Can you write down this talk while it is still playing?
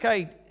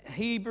Okay,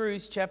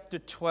 Hebrews chapter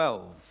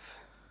 12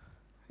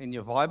 in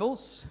your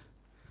Bibles.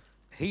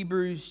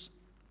 Hebrews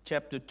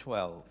chapter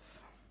 12.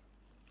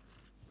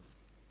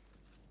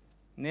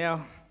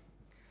 Now,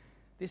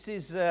 this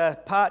is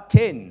part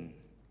 10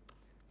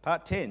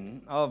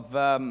 of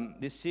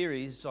this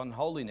series on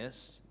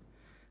holiness,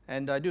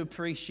 and I do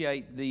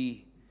appreciate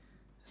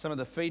some of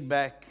the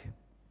feedback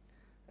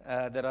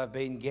that I've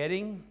been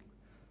getting.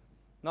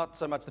 Not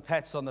so much the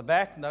pats on the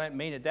back, and I don't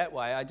mean it that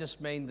way. I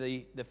just mean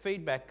the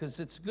feedback,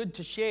 because it's good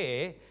to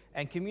share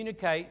and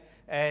communicate,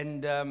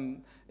 and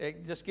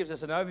it just gives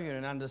us an overview and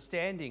an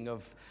understanding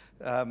of,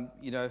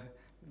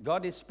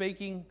 God is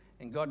speaking,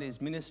 and God is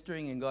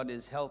ministering, and God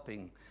is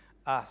helping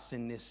us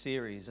in this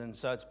series. And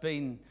so it's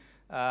been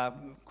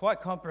quite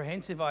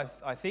comprehensive, I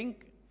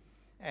think,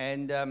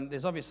 and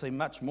there's obviously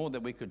much more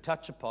that we could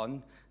touch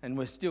upon, and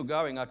we're still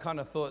going. I kind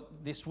of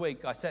thought this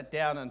week, I sat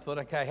down and thought,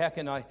 okay, how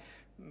can I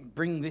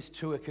bring this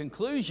to a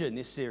conclusion,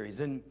 this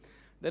series? And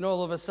then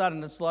all of a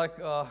sudden it's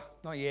like, oh,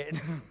 not yet.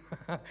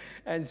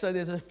 And so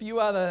there's a few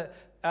other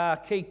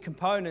key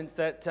components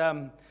that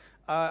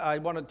I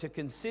wanted to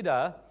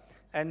consider,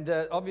 and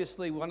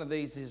obviously one of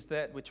these is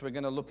that which we're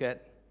going to look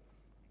at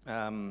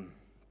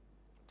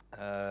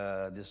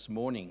this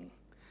morning.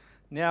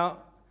 Now,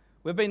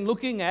 we've been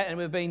looking at and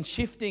we've been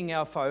shifting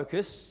our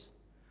focus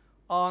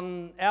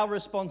on our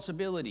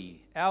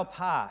responsibility, our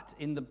part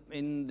in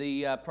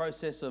the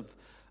process of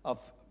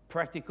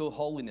practical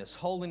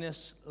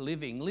holiness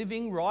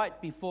living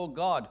right before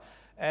God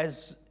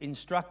as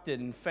instructed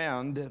and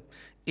found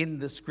in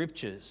the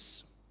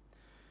Scriptures.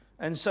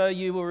 And so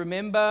you will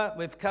remember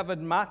we've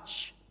covered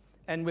much,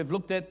 and we've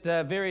looked at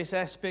various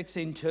aspects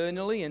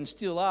internally and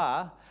still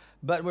are,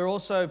 but we're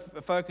also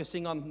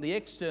focusing on the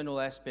external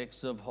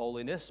aspects of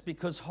holiness,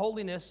 because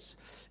holiness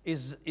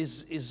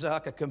is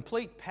like a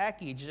complete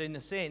package in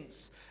a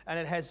sense, and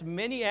it has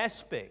many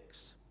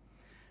aspects.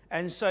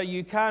 And so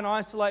you can't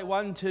isolate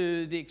one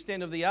to the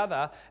extent of the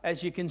other.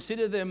 As you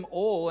consider them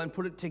all and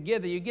put it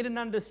together, you get an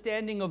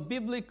understanding of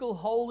biblical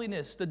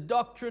holiness, the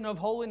doctrine of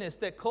holiness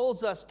that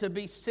calls us to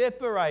be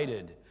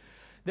separated,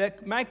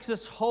 that makes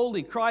us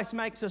holy. Christ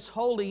makes us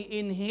holy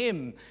in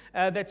Him.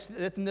 That's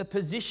in the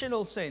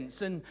positional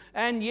sense.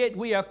 And yet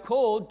we are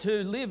called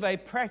to live a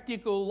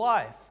practical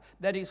life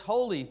that is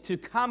holy, to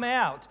come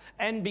out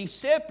and be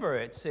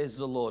separate, says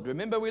the Lord.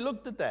 Remember, we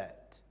looked at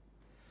that.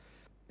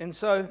 And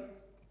so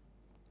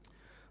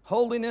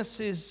holiness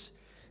is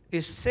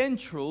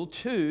central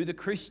to the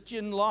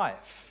Christian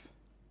life.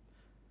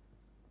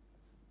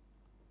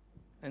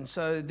 And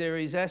so there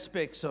is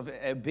aspects of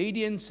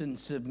obedience and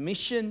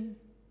submission,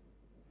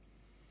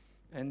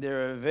 and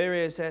there are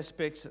various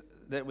aspects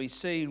that we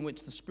see in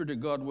which the Spirit of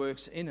God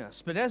works in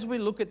us. But as we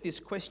look at this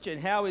question,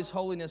 how is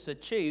holiness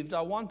achieved,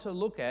 I want to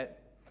look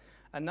at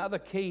another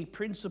key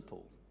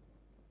principle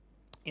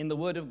in the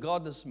Word of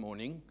God this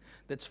morning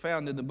that's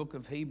found in the book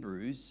of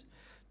Hebrews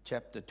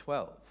chapter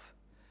 12.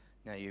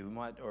 Now, you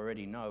might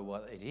already know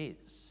what it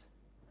is.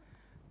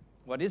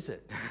 What is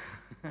it?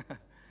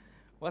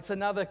 What's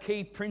another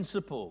key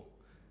principle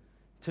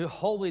to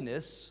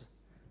holiness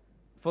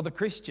for the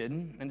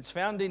Christian? And it's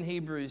found in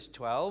Hebrews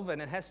 12, and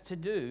it has to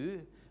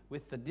do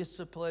with the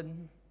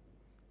discipline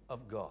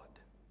of God.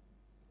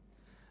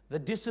 The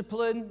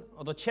discipline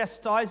or the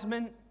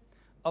chastisement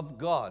of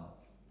God.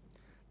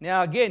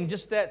 Now, again,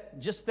 just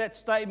that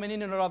statement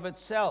in and of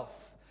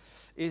itself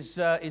is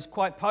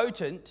quite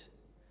potent,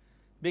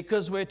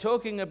 because we're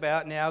talking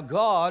about now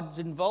God's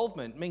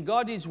involvement. I mean,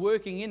 God is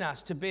working in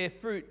us to bear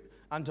fruit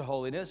unto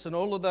holiness and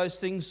all of those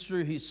things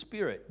through His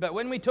Spirit. But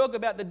when we talk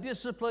about the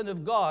discipline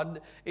of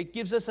God, it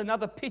gives us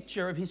another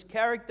picture of His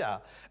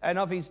character and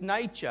of His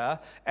nature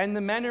and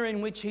the manner in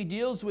which He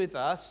deals with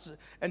us,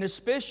 and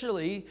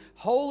especially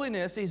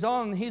holiness is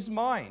on His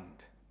mind.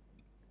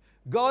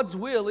 God's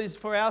will is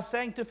for our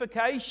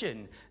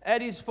sanctification.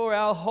 That is for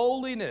our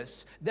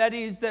holiness. That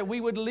is that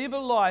we would live a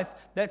life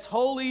that's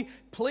holy,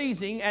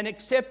 pleasing, and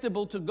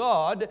acceptable to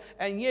God.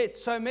 And yet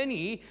so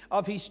many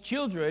of His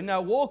children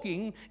are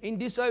walking in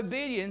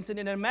disobedience and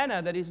in a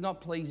manner that is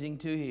not pleasing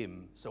to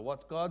Him. So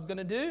what's God going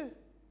to do?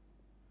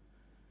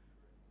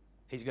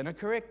 He's going to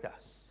correct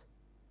us.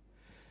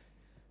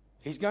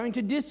 He's going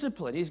to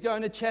discipline. He's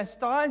going to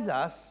chastise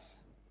us,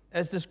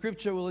 as the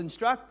Scripture will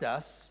instruct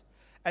us.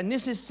 And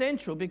this is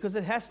central because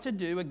it has to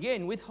do,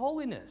 again, with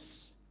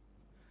holiness,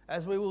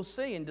 as we will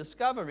see and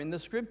discover in the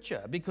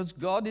Scripture, because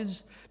God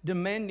is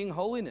demanding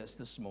holiness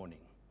this morning.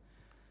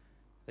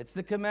 It's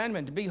the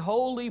commandment, be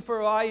holy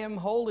for I am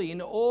holy, in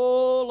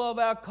all of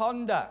our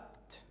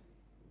conduct.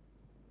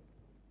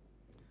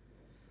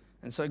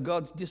 And so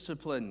God's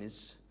discipline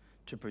is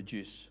to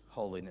produce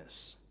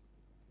holiness,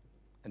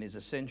 and is a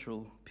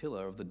central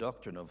pillar of the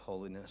doctrine of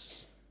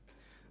holiness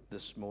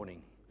this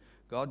morning.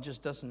 God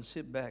just doesn't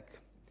sit back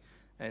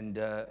and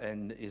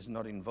is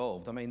not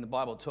involved. I mean, the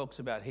Bible talks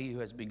about he who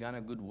has begun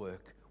a good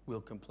work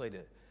will complete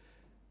it.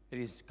 It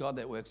is God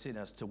that works in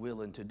us to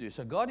will and to do.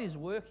 So God is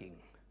working.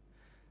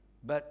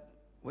 But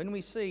when we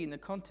see in the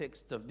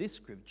context of this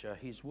Scripture,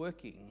 He's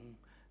working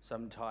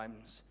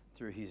sometimes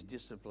through his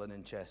discipline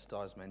and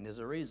chastisement. There's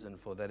a reason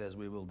for that, as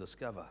we will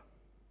discover.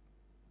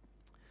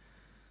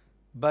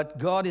 But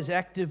God is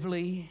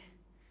actively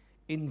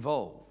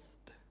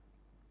involved.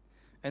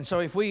 And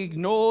so if we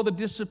ignore the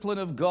discipline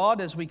of God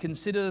as we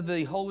consider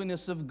the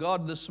holiness of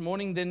God this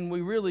morning, then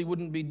we really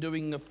wouldn't be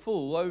doing a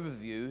full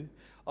overview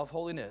of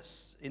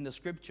holiness in the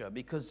Scripture,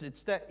 because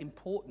it's that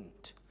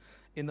important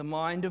in the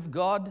mind of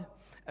God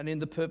and in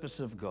the purpose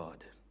of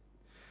God.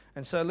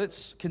 And so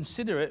let's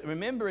consider it,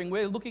 remembering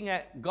we're looking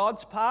at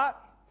God's part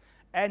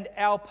and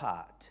our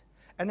part.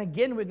 And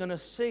again, we're going to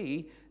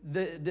see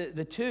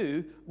the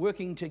two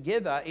working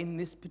together in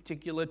this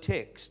particular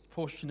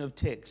portion of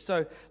text.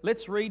 So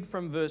let's read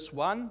from verse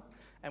 1,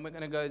 and we're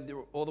going to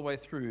go all the way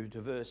through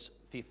to verse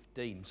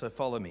 15. So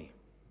follow me.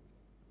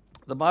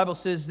 The Bible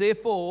says,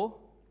 "Therefore,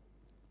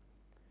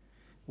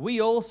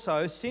 we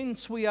also,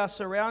 since we are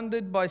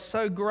surrounded by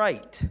so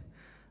great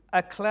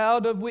a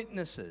cloud of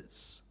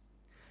witnesses,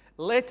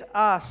 let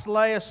us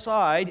lay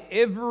aside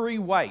every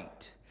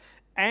weight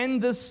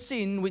and the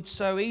sin which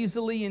so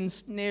easily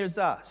ensnares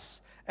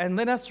us, and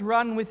let us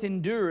run with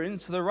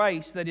endurance the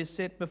race that is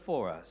set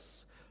before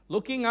us,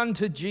 looking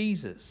unto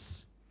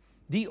Jesus,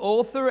 the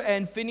author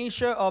and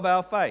finisher of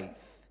our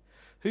faith,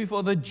 who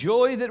for the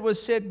joy that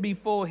was set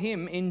before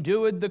him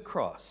endured the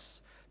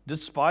cross,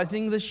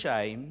 despising the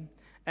shame,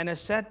 and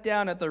has sat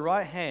down at the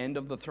right hand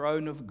of the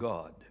throne of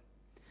God.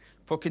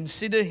 For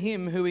consider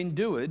him who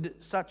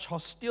endured such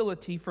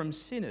hostility from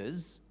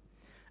sinners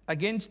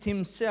against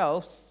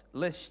himself,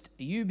 lest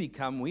you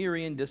become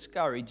weary and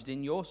discouraged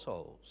in your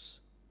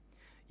souls.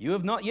 You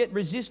have not yet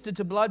resisted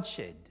to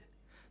bloodshed,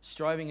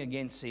 striving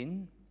against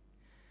sin,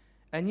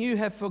 and you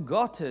have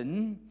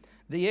forgotten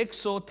the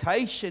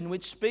exhortation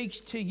which speaks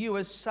to you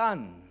as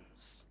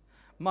sons.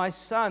 My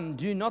son,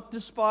 do not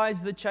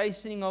despise the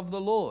chastening of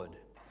the Lord,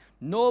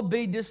 nor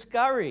be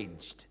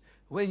discouraged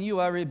when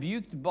you are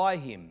rebuked by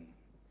him.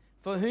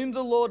 For whom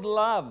the Lord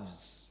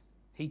loves,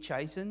 he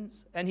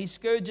chastens, and he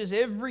scourges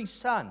every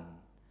son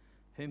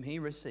whom he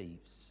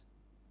receives.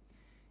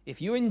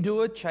 If you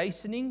endure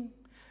chastening,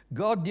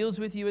 God deals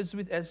with you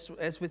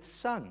as with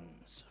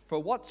sons. For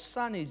what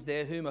son is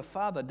there whom a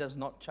father does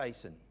not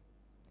chasten?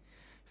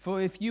 For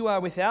if you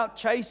are without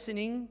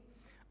chastening,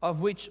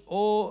 of which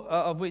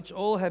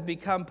all have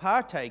become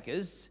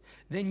partakers,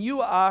 then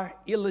you are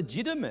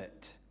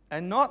illegitimate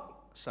and not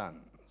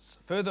sons.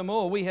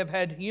 Furthermore, we have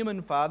had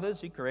human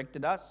fathers who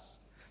corrected us.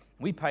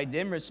 We paid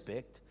them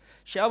respect.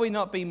 Shall we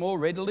not be more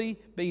readily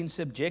be in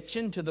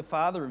subjection to the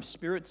Father of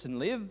spirits and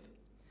live?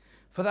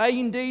 For they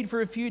indeed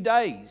for a few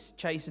days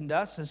chastened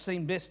us as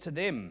seemed best to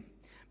them,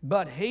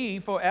 but he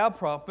for our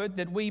profit,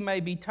 that we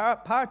may be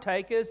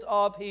partakers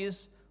of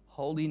his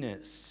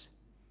holiness.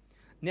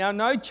 Now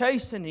no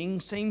chastening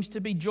seems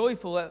to be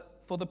joyful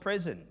for the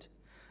present,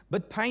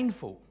 but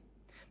painful.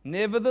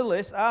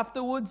 Nevertheless,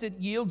 afterwards it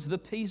yields the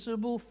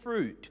peaceable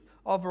fruit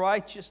of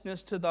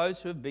righteousness to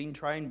those who have been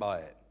trained by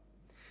it.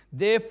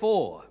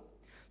 Therefore,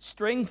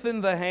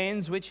 strengthen the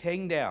hands which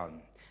hang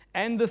down,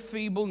 and the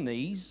feeble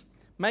knees.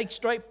 Make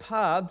straight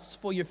paths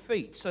for your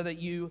feet, so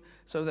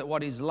that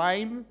what is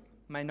lame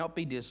may not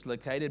be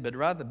dislocated, but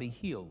rather be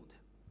healed.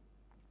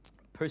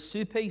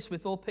 Pursue peace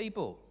with all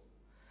people,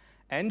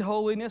 and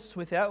holiness,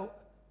 without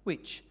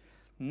which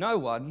no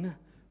one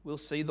will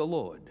see the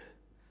Lord.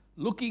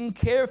 Looking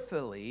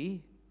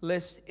carefully,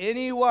 lest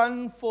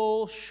anyone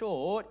fall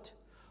short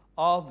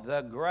of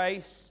the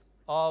grace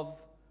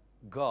of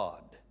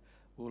God.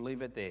 We'll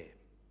leave it there.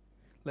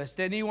 Lest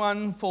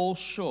anyone fall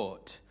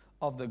short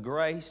of the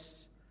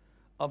grace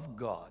of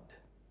God.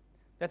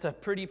 That's a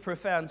pretty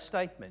profound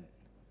statement,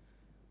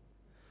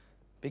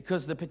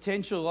 because the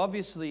potential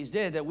obviously is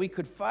there that we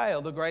could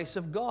fail the grace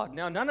of God.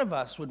 Now, none of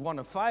us would want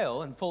to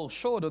fail and fall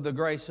short of the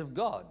grace of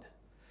God.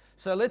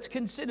 So let's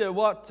consider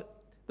what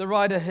the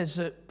writer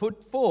has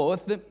put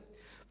forth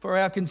for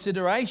our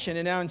consideration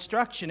and our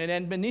instruction and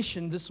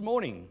admonition this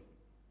morning.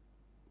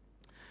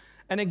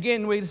 And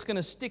again, we're just going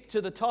to stick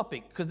to the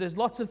topic, because there's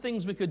lots of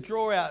things we could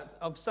draw out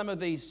of some of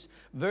these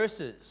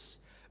verses.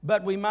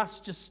 But we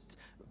must just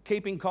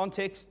keep in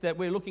context that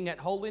we're looking at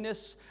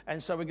holiness,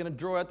 and so we're going to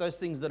draw out those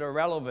things that are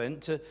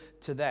relevant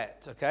to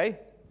that, okay?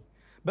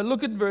 But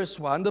look at verse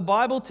 1. The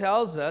Bible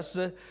tells us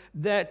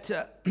that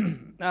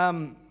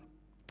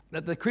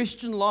the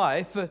Christian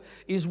life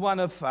is one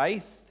of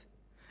faith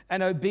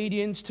and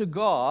obedience to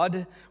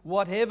God,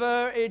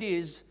 whatever it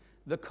is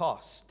the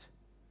cost.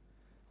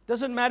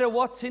 Doesn't matter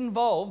what's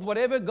involved,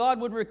 whatever God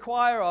would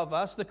require of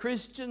us, the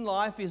Christian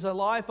life is a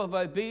life of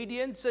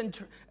obedience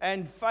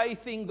and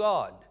faith in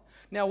God.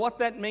 Now, what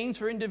that means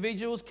for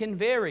individuals can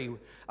vary.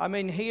 I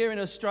mean, here in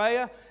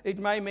Australia, it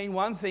may mean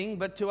one thing,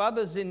 but to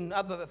others in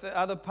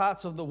other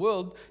parts of the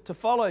world, to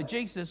follow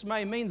Jesus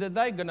may mean that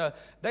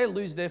they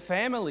lose their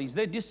families,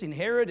 they're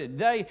disinherited,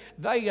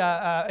 they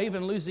are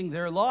even losing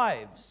their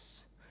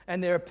lives,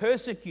 and they're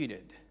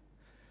persecuted.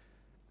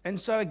 And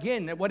so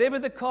again, whatever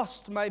the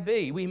cost may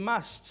be, we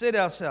must set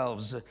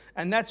ourselves,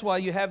 and that's why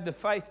you have the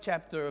faith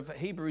chapter of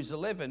Hebrews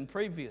 11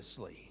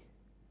 previously.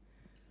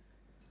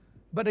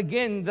 But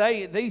again,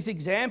 these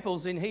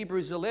examples in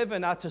Hebrews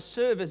 11 are to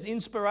serve as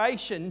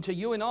inspiration to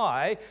you and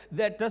I,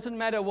 that doesn't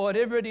matter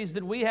whatever it is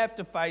that we have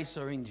to face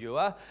or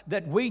endure,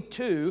 that we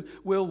too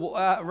will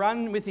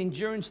run with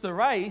endurance the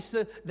race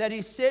that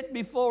is set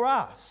before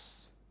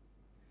us.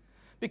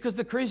 Because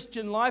the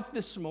Christian life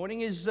this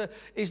morning is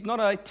not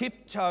a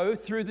tiptoe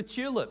through the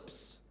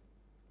tulips.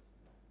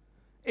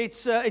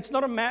 It's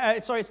not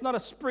a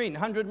sprint,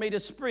 100-meter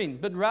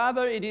sprint, but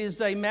rather it is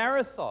a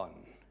marathon.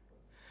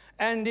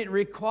 And it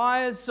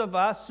requires of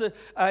us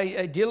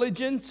a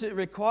diligence, it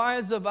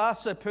requires of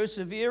us a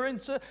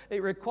perseverance,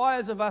 it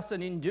requires of us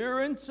an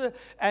endurance,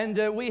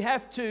 and we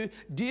have to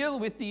deal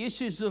with the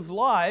issues of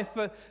life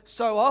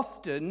so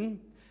often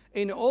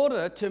in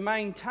order to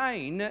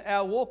maintain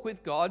our walk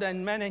with God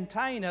and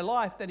maintain a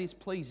life that is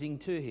pleasing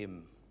to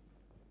Him.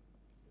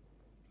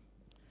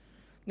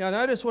 Now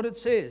notice what it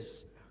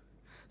says.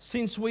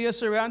 Since we are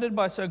surrounded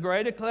by so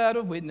great a cloud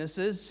of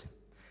witnesses,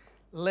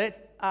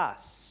 let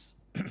us.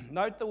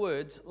 Note the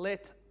words,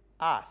 let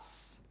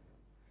us.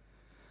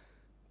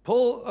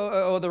 Paul,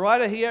 or the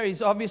writer here,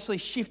 is obviously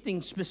shifting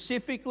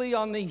specifically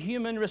on the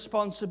human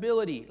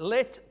responsibility.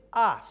 Let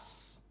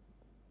us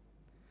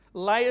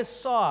lay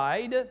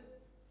aside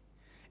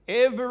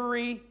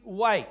every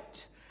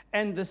weight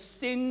and the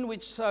sin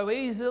which so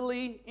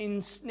easily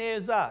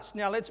ensnares us.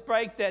 Now let's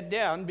break that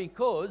down,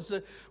 because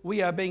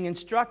we are being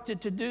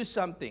instructed to do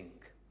something.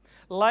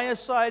 Lay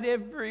aside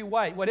every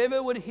weight,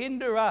 whatever would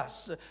hinder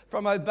us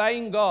from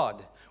obeying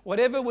God,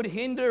 whatever would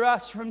hinder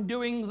us from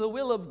doing the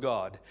will of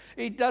God.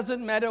 It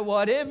doesn't matter,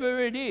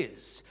 whatever it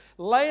is.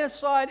 Lay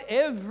aside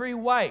every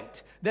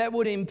weight that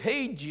would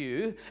impede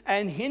you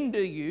and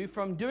hinder you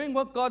from doing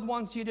what God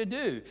wants you to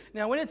do.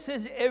 Now, when it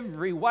says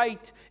every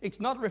weight, it's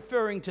not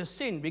referring to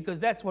sin, because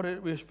that's what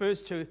it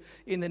refers to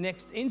in the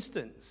next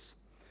instance.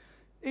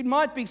 It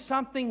might be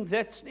something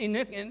that's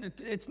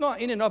it's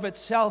not in and of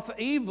itself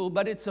evil,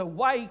 but it's a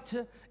weight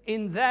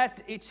in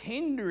that it's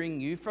hindering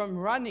you from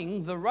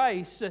running the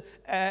race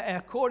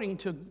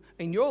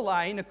in your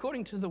lane,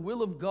 according to the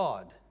will of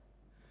God.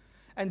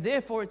 And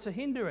therefore it's a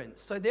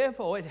hindrance. So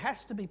therefore it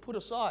has to be put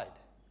aside.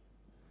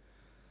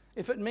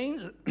 If it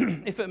means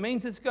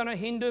it's going to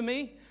hinder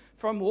me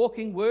from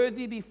walking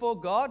worthy before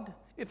God,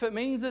 if it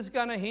means it's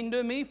going to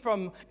hinder me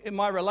from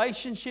my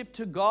relationship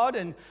to God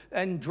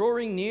and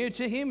drawing near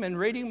to Him and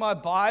reading my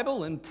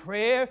Bible and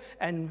prayer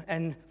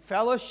and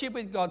fellowship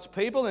with God's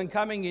people and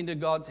coming into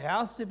God's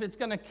house, if it's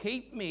going to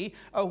keep me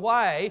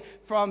away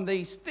from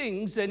these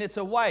things, then it's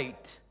a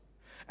weight.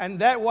 And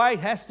that weight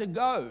has to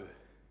go.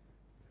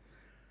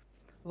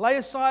 Lay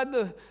aside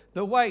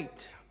the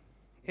weight,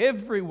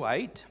 every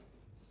weight,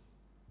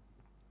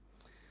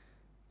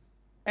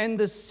 and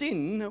the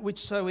sin which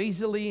so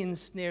easily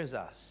ensnares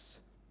us.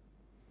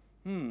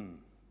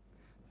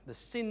 The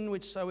sin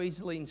which so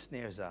easily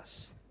ensnares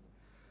us.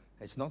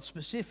 It's not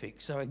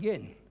specific, so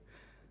again,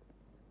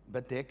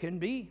 but there can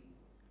be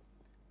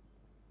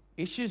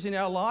issues in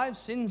our lives,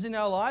 sins in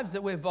our lives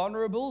that we're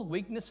vulnerable,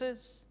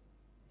 weaknesses.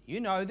 You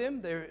know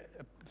them, they're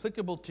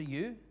applicable to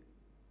you.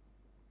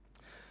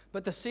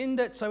 But the sin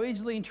that so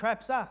easily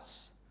entraps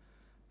us,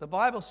 the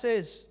Bible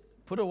says,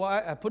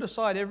 put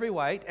aside every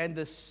weight and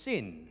the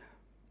sin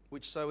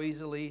which so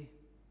easily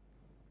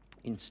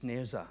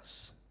ensnares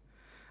us.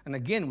 And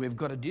again, we've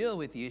got to deal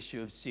with the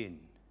issue of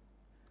sin.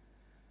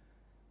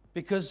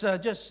 Because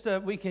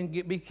we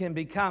can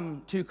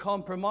become too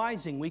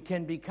compromising. We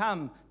can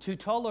become too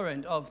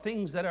tolerant of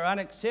things that are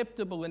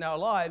unacceptable in our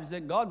lives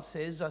that God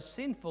says are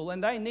sinful,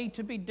 and they need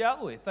to be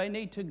dealt with. They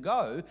need to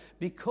go,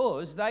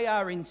 because they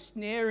are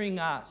ensnaring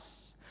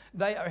us.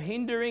 They are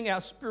hindering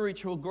our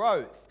spiritual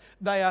growth.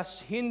 They are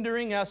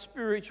hindering our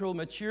spiritual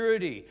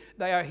maturity.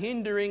 They are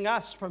hindering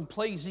us from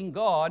pleasing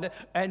God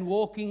and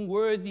walking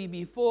worthy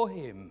before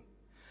Him.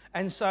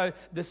 And so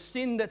the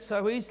sin that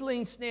so easily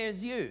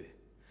ensnares you,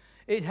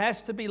 it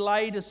has to be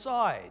laid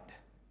aside.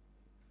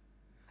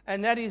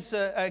 And that is,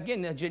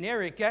 again, a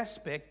generic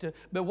aspect.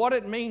 But what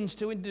it means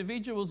to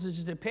individuals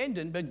is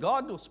dependent. But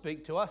God will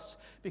speak to us,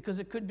 because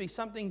it could be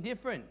something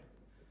different.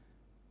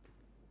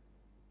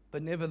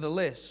 But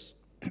nevertheless,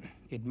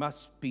 it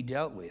must be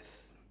dealt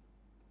with,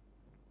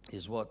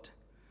 is what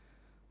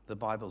the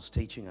Bible's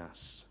teaching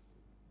us.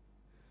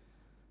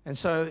 And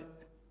so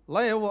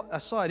lay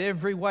aside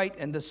every weight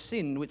and the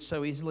sin which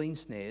so easily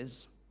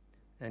ensnares.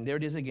 And there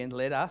it is again,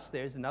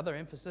 there's another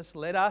emphasis,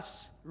 let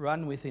us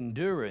run with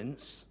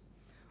endurance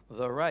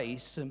the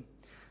race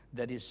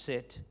that is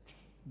set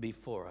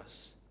before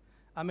us.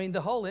 I mean,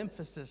 the whole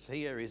emphasis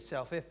here is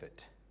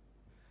self-effort.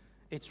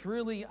 It's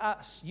really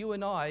us, you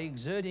and I,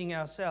 exerting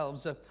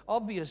ourselves,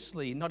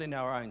 obviously not in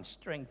our own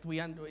strength.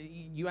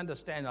 You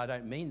understand I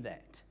don't mean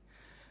that.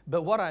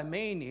 But what I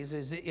mean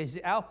is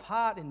our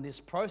part in this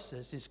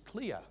process is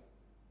clear.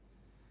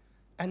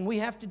 And we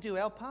have to do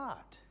our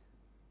part.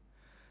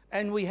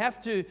 And we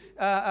have to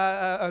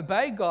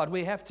obey God.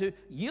 We have to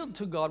yield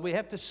to God. We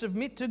have to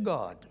submit to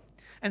God.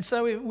 And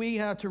so we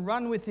are to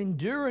run with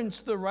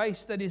endurance the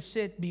race that is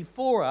set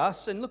before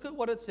us. And look at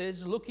what it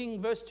says,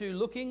 verse 2,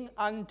 looking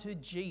unto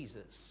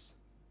Jesus.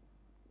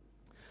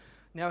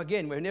 Now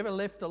again, we're never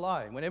left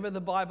alone. Whenever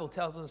the Bible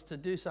tells us to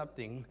do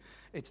something,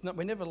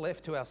 we're never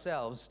left to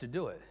ourselves to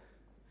do it,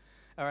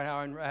 or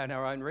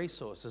our own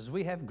resources.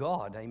 We have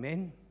God,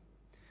 amen?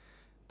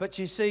 But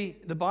you see,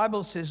 the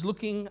Bible says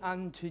looking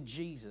unto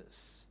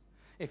Jesus.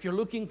 If you're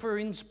looking for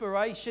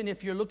inspiration,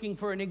 if you're looking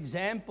for an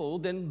example,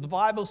 then the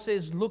Bible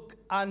says look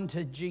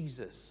unto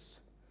Jesus.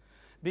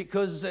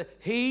 Because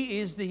he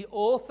is the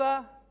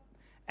author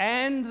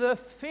and the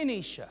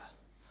finisher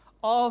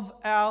of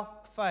our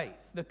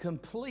faith, the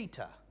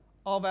completer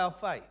of our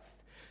faith.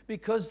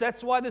 Because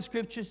that's why the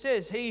scripture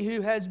says, he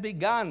who has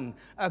begun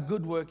a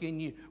good work in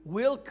you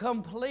will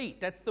complete.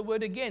 That's the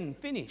word again,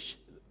 finish.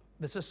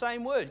 That's the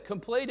same word,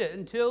 complete it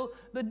until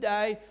the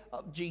day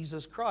of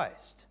Jesus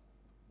Christ.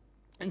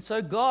 And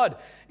so God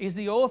is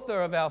the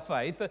author of our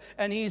faith,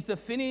 and he is the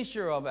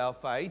finisher of our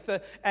faith.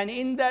 And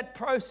in that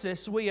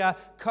process, we are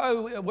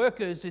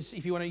co-workers,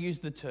 if you want to use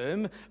the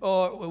term,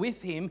 or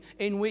with him,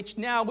 in which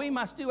now we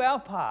must do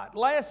our part.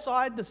 Lay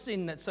aside the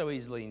sin that so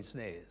easily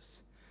ensnares,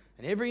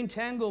 and every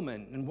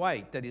entanglement and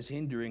weight that is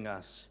hindering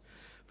us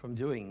from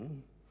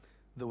doing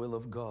the will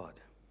of God.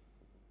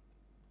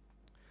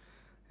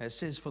 It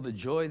says, for the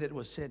joy that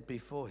was set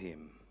before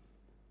him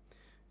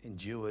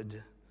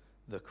endured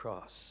the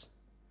cross.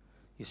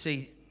 You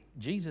see,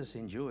 Jesus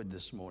endured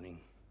this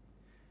morning.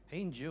 He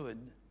endured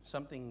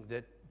something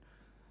that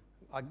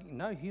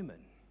no human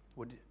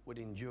would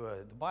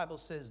endure. The Bible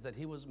says that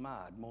he was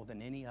marred more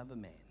than any other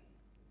man.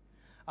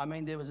 I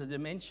mean, there was a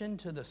dimension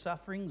to the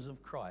sufferings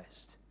of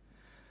Christ.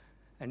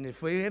 And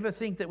if we ever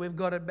think that we've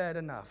got it bad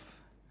enough,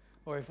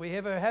 or if we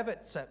ever have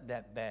it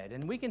that bad,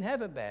 and we can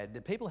have it bad,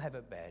 the people have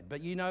it bad,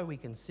 but we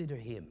consider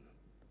him.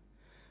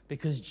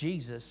 Because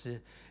Jesus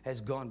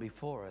has gone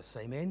before us,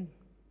 amen?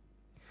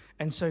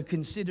 And so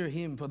consider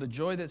him, for the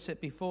joy that set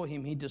before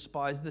him, he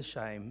despised the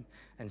shame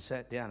and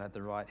sat down at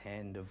the right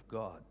hand of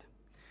God.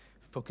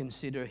 For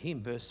consider him,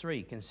 verse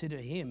 3, consider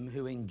him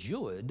who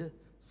endured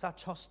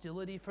such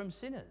hostility from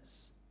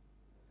sinners.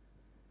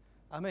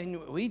 I mean,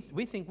 we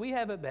think we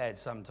have it bad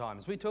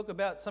sometimes. We talk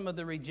about some of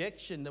the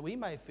rejection that we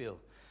may feel.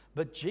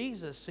 But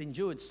Jesus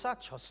endured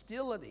such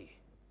hostility,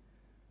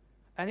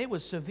 and it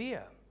was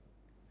severe.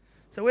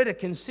 So we're to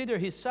consider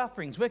his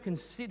sufferings. We're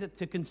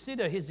to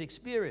consider his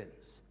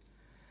experience.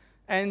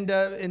 And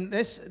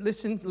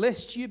listen,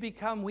 lest you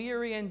become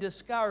weary and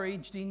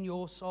discouraged in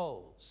your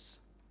souls.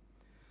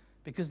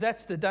 Because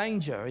that's the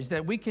danger, is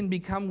that we can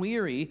become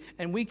weary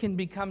and we can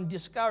become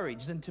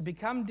discouraged. And to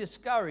become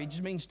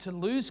discouraged means to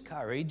lose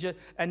courage.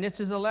 And this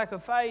is a lack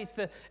of faith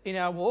in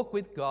our walk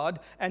with God.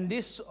 And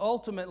this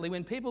ultimately,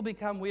 when people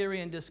become weary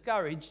and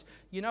discouraged,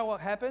 you know what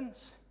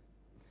happens?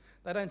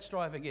 They don't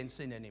strive against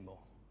sin anymore.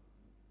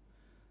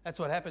 That's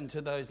what happened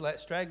to those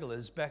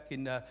stragglers back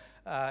in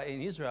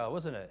Israel,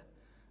 wasn't it?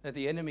 That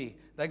the enemy,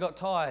 they got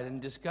tired and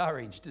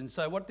discouraged. And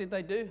so what did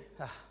they do?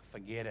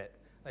 Forget it.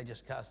 They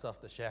just cast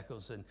off the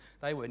shackles, and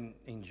they weren't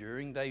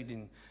enduring.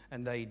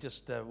 They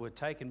just were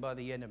taken by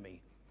the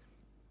enemy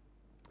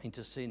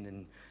into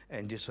sin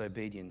and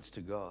disobedience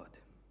to God.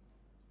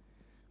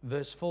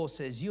 Verse 4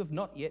 says, you have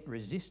not yet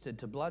resisted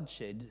to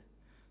bloodshed,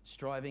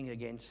 striving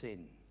against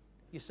sin.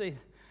 You see,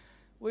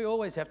 we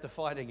always have to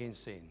fight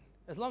against sin.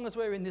 As long as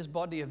we're in this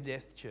body of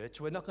death, church,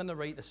 we're not going to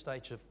reach a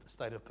state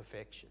of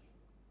perfection.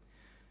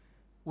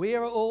 We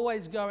are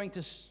always going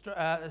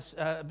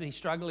to be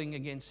struggling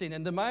against sin.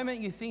 And the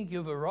moment you think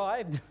you've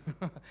arrived,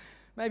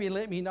 maybe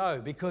let me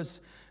know, because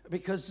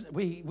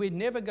we're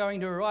never going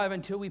to arrive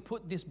until we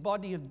put this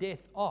body of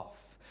death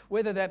off.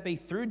 Whether that be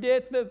through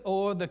death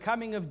or the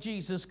coming of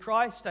Jesus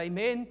Christ,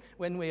 amen,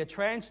 when we are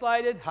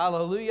translated,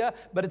 hallelujah,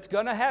 but it's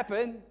going to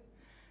happen.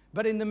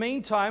 But in the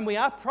meantime, we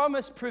are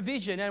promised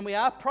provision and we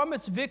are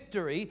promised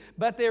victory,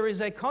 but there is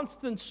a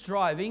constant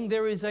striving,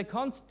 there is a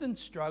constant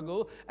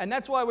struggle, and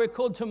that's why we're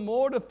called to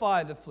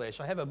mortify the flesh.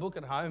 I have a book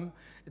at home,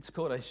 it's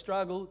called A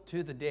Struggle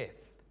to the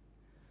Death.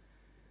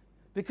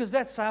 Because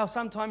that's how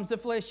sometimes the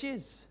flesh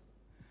is.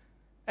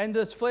 And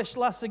the flesh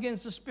lusts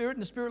against the spirit,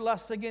 and the spirit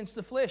lusts against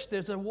the flesh.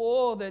 There's a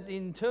war, that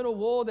internal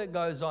war that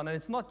goes on, and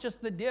it's not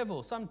just the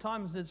devil.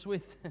 Sometimes it's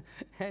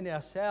within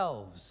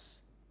ourselves.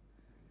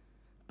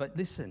 But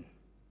listen,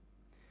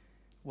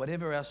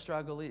 whatever our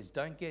struggle is,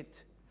 don't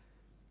get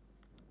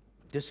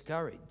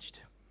discouraged.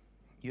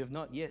 You have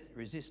not yet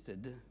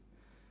resisted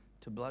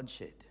to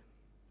bloodshed.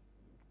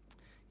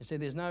 You see,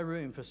 there's no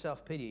room for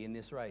self-pity in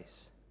this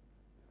race.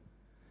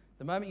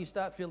 The moment you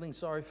start feeling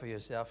sorry for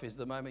yourself is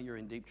the moment you're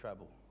in deep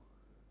trouble.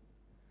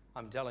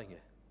 I'm telling you.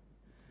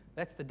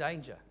 That's the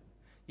danger.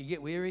 You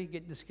get weary,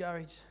 get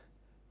discouraged.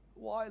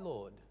 Why,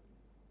 Lord?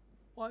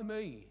 Why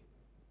me?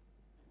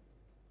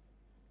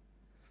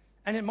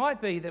 And it might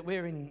be that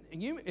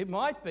it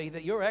might be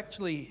that you're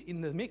actually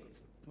in the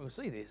mix. We'll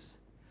see this.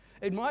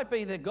 It might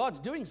be that God's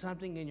doing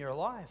something in your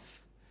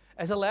life,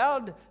 has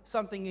allowed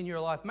something in your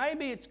life.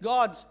 Maybe it's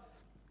God's,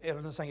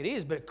 I'm not saying it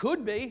is, but it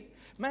could be.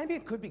 Maybe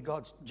it could be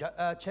God's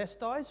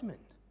chastisement.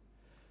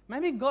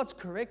 Maybe God's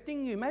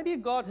correcting you. Maybe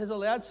God has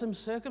allowed some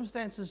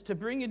circumstances to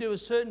bring you to a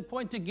certain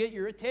point to get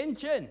your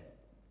attention.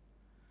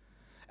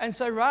 And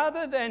so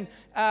rather than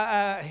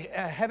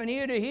have an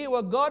ear to hear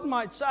what God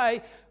might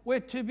say,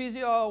 we're too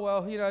busy, oh,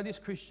 well, this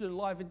Christian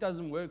life, it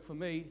doesn't work for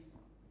me.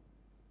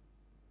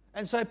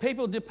 And so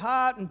people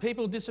depart and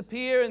people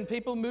disappear and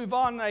people move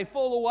on and they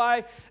fall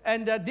away.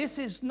 And this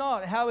is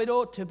not how it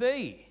ought to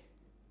be.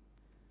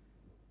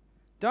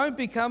 Don't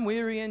become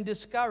weary and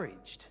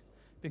discouraged,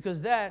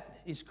 because that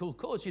will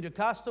cause you to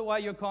cast away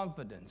your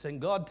confidence. And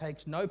God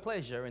takes no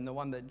pleasure in the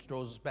one that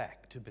draws us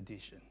back to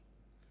perdition.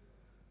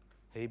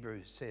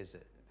 Hebrews says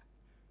it.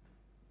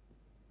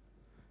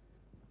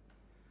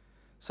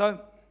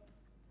 So,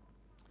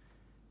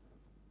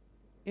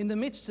 in the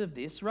midst of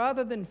this,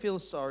 rather than feel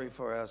sorry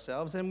for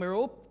ourselves, and we're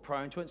all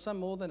prone to it, some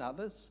more than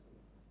others,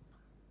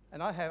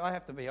 and I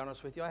have to be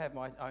honest with you, I have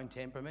my own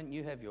temperament,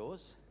 you have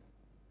yours.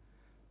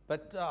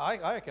 But I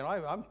reckon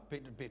I'm a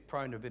bit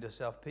prone to a bit of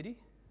self-pity.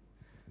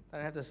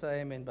 Don't have to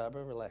say amen,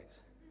 Barbara, relax.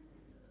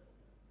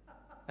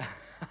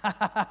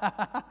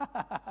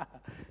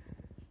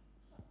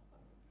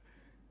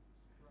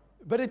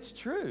 But it's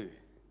true.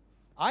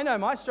 I know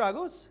my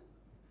struggles.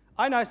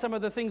 I know some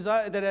of the things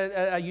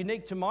that are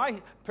unique to my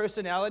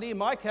personality,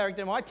 my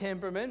character, my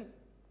temperament,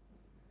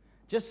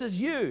 just as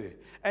you.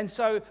 And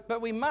so,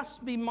 but we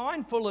must be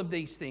mindful of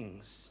these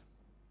things.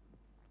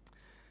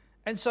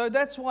 And so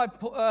that's why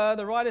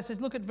the writer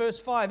says, look at verse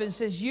 5, and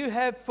says, you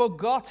have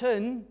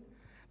forgotten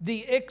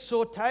the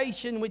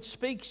exhortation which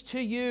speaks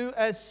to you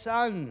as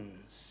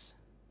sons.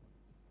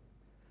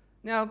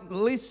 Now,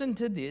 listen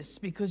to this,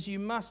 because you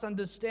must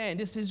understand,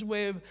 this is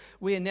where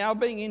we are now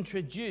being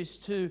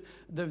introduced to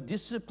the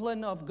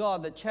discipline of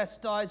God, the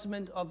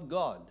chastisement of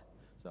God.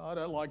 So I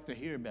don't like to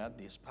hear about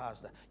this,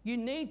 Pastor. You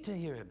need to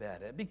hear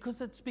about it,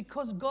 because it's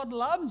because God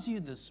loves you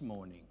this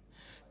morning.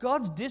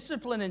 God's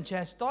discipline and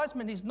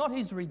chastisement is not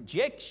his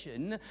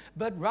rejection,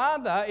 but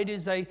rather it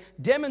is a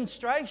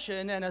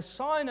demonstration and a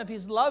sign of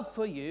his love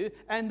for you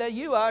and that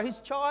you are his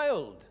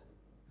child.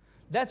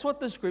 That's what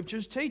the scripture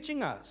is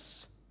teaching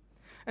us.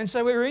 And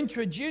so we're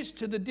introduced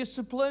to the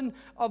discipline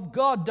of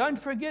God. Don't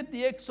forget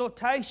the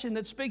exhortation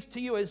that speaks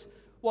to you as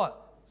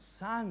what?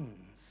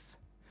 Sons.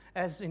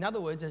 As, in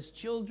other words, as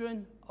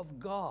children of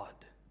God.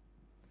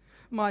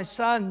 My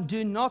son,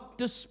 do not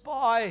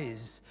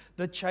despise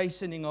the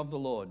chastening of the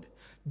Lord.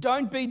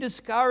 Don't be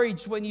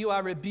discouraged when you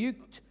are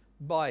rebuked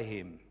by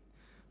him.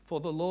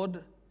 For the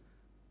Lord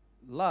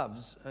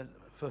loves,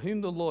 for whom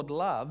the Lord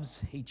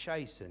loves, he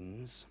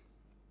chastens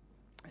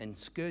and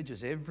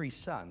scourges every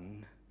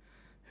son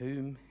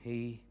whom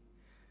he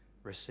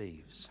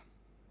receives.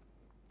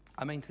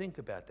 I mean, think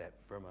about that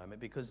for a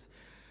moment, because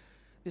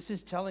this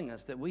is telling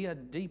us that we are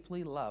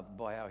deeply loved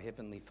by our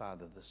Heavenly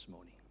Father this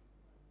morning.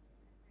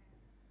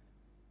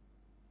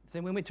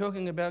 Then when we're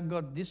talking about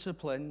God's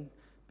discipline,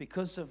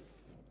 because of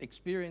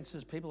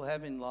experiences people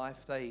have in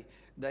life, there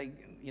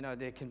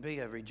can be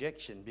a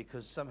rejection,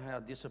 because somehow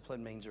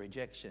discipline means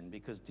rejection,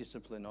 because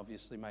discipline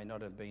obviously may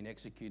not have been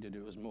executed.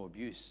 It was more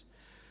abuse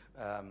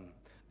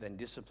than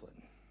discipline.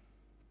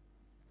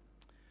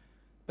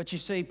 But you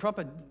see,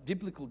 proper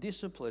biblical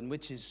discipline,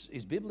 which is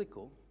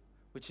biblical,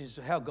 which is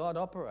how God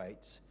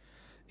operates,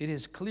 it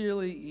is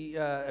clearly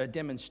a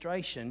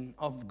demonstration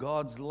of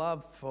God's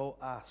love for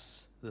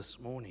us this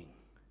morning.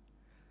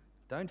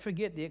 Don't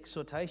forget the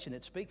exhortation.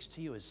 It speaks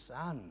to you as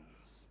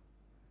sons,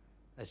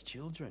 as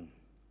children.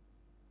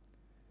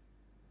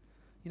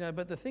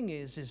 But the thing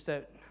is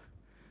that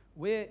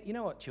you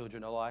know what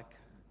children are like?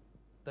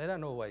 They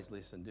don't always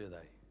listen, do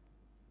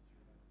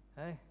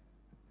they? Hey?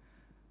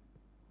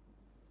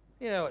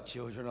 You know what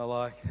children are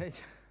like.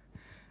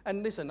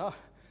 And listen,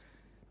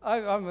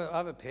 I'm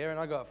a parent.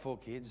 I got 4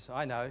 kids.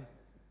 I know.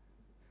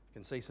 I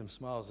can see some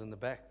smiles in the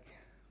back.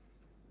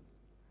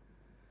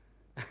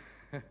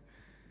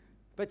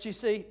 But you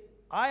see,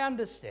 I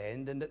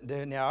understand,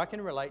 and now I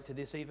can relate to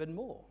this even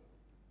more.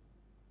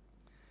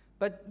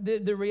 But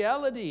the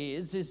reality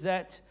is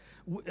that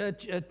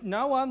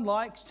no one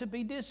likes to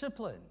be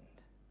disciplined.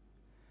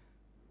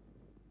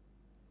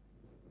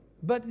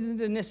 But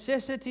the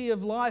necessity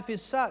of life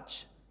is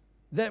such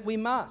that we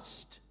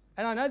must.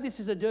 And I know this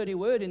is a dirty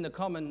word in the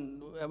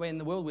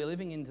world we're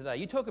living in today.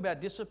 You talk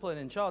about discipline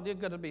and child, they're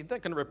going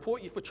to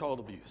report you for child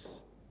abuse.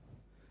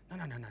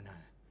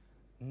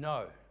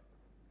 No.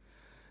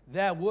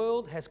 That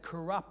world has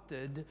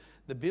corrupted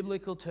the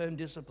biblical term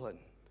discipline.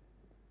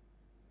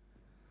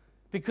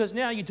 Because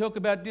now you talk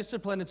about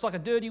discipline, it's like a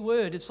dirty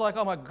word. It's like,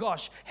 oh my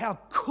gosh, how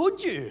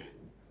could you?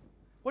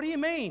 What do you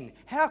mean?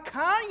 How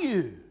can't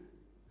you?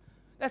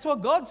 That's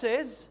what God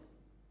says.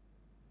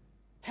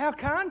 How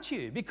can't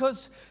you?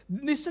 Because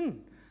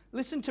listen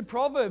to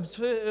Proverbs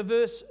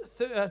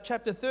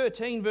chapter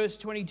 13, verse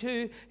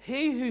 22.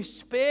 He who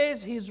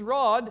spares his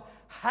rod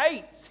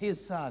hates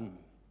his son.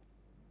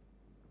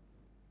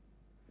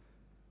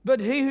 But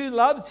he who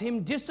loves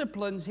him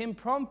disciplines him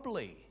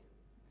promptly.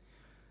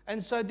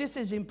 And so this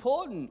is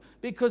important,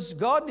 because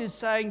God is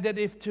saying that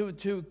if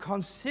to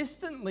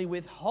consistently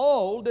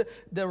withhold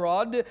the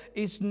rod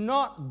is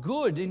not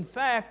good. In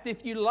fact,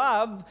 if you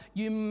love,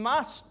 you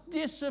must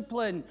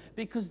discipline,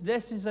 because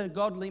this is a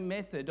godly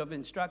method of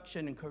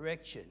instruction and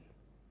correction.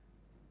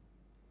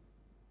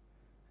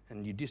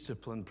 and you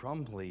discipline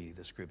promptly,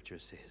 the scripture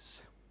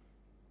says.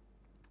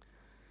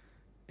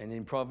 And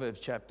in Proverbs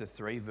chapter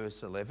 3,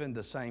 verse 11,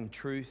 the same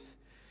truth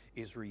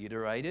is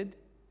reiterated.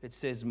 It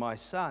says, "My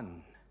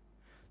son,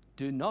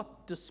 do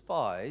not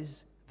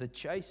despise the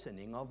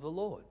chastening of the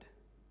Lord,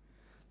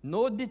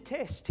 nor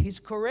detest his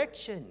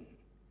correction.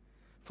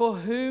 For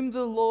whom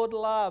the Lord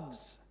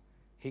loves,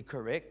 he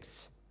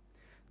corrects,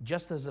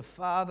 just as a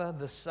father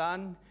the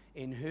son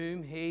in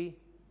whom he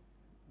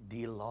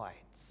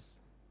delights."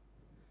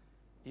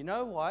 You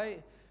know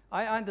why?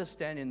 I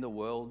understand in the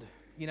world,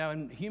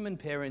 and human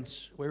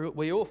parents,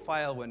 we all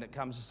fail when it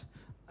comes,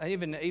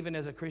 even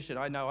as a Christian,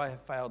 I know I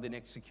have failed in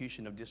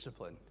execution of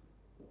discipline.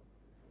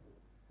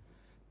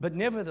 But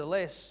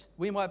nevertheless,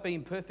 we might be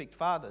imperfect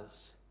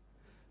fathers,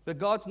 but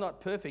God's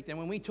not perfect. And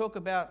when we talk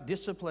about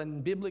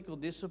discipline, biblical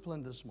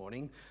discipline this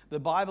morning, the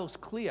Bible's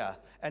clear,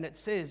 and it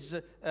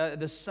says,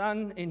 the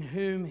son in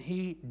whom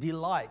he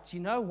delights. You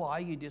know why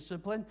you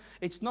discipline?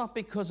 It's not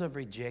because of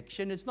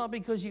rejection. It's not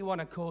because you want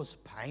to cause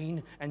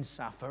pain and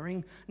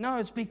suffering. No,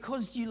 it's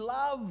because you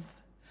love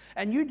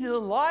and you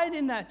delight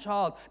in that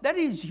child. That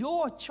is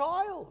your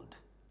child.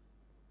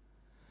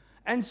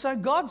 And so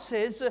God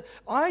says,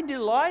 I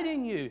delight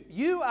in you.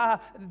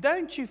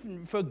 Don't you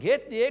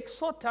forget the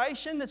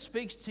exhortation that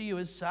speaks to you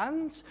as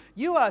sons.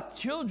 You are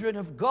children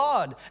of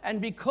God.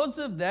 And because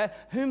of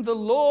that, whom the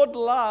Lord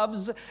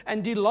loves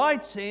and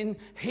delights in,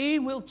 he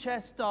will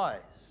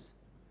chastise.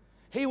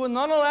 He will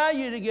not allow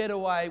you to get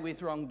away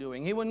with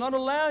wrongdoing. He will not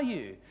allow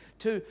you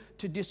to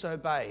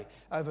disobey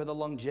over the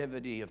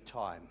longevity of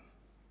time.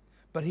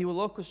 But he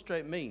will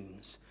orchestrate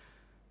means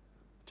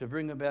to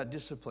bring about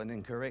discipline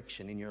and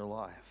correction in your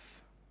life.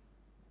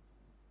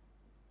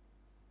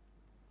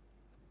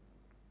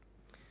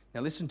 Now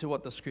listen to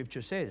what the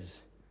scripture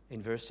says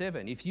in verse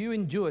 7. If you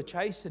endure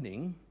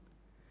chastening,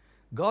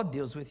 God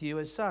deals with you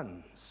as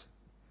sons.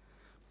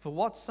 For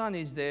what son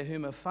is there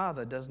whom a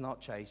father does not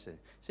chasten?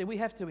 See, we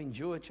have to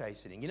endure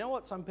chastening. You know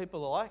what some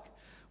people are like?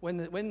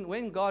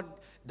 When God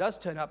does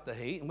turn up the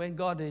heat, and when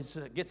God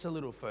gets a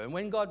little firm,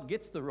 when God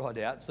gets the rod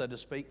out, so to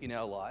speak, in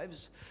our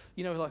lives,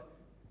 like,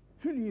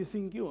 who do you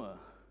think you are?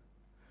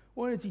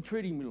 Why is he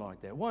treating me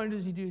like that? Why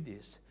does he do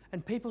this?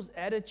 And people's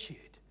attitude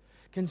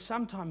can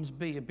sometimes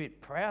be a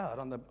bit proud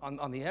on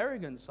the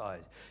arrogant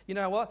side. You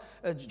know what?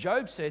 As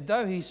Job said,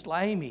 though he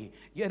slay me,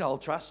 yet I'll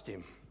trust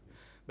him.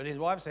 But his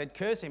wife said,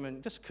 curse him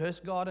and just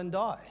curse God and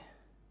die.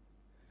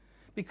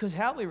 Because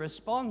how we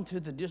respond to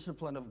the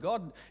discipline of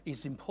God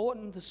is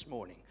important this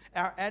morning.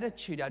 Our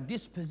attitude, our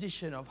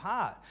disposition of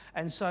heart.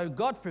 And so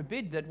God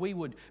forbid that we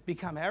would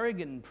become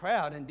arrogant and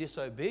proud and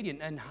disobedient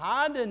and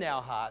harden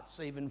our hearts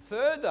even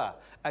further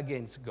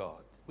against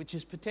God, which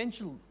is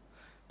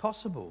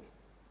possible.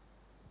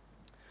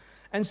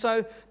 And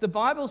so the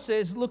Bible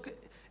says, look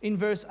in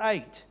verse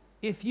 8,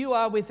 if you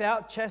are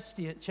without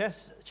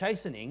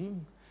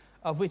chastening,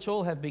 of which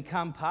all have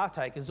become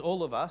partakers,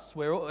 all of us,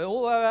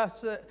 all of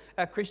us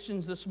are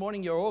Christians this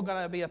morning, you're all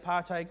going to be a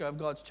partaker of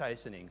God's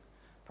chastening.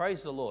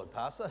 Praise the Lord,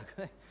 Pastor.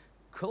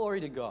 Glory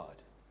to God.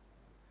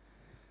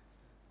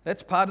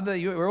 That's part of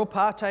we're all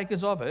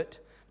partakers of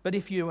it. But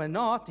if you are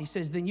not, he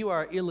says, then you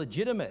are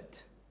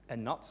illegitimate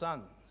and not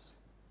sons.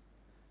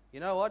 You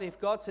know what? If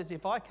God says,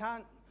 if I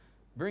can't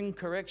bring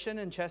correction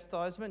and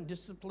chastisement and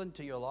discipline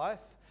to your life,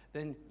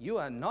 then you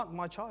are not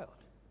my child.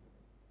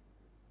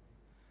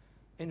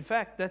 In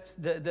fact, that's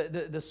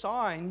the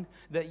sign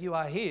that you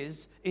are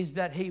his is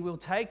that he will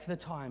take the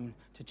time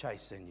to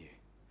chasten you.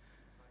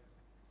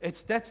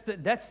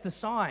 That's the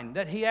sign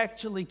that he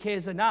actually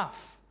cares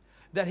enough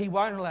that he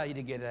won't allow you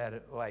to get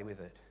away with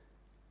it.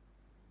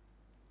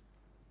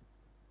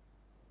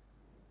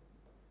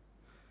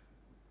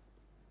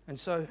 And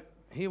so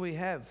here we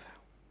have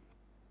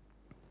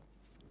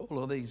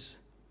all of these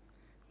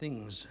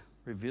things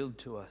revealed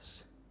to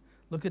us.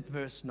 Look at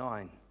verse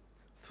 9.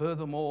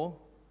 Furthermore,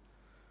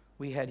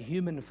 we had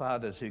human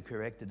fathers who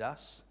corrected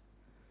us,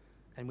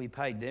 and we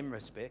paid them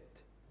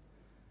respect.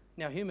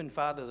 Now, human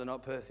fathers are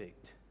not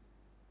perfect.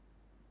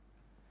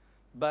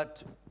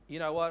 But you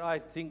know what? I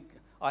think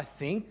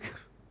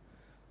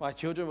my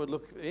children would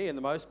look at me in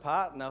the most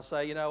part, and they'll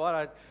say, you know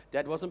what?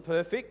 Dad wasn't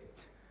perfect,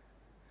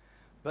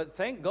 but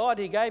thank God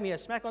he gave me a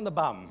smack on the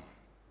bum.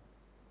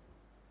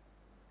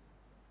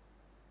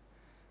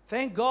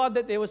 Thank God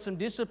that there was some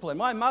discipline.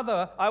 My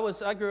mother,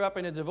 I grew up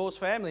in a divorced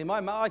family.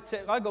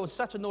 I was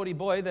such a naughty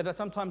boy that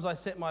sometimes I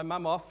set my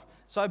mum off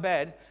so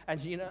bad. And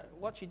you know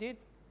what she did?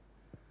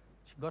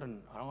 She got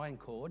an iron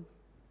cord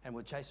and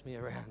would chase me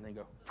around and then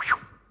go, whew.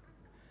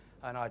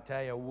 And I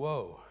tell you,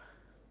 whoa,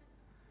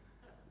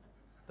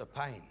 the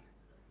pain.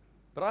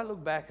 But I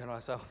look back and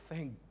I say, oh,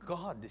 thank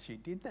God that she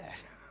did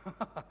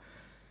that.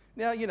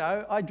 Now,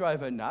 I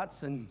drove her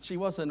nuts, and she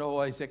wasn't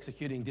always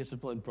executing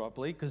discipline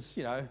properly because,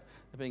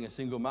 being a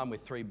single mum with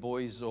 3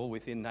 boys all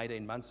within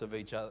 18 months of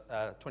each other,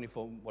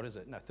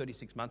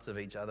 36 months of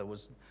each other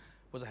was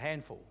a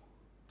handful,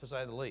 to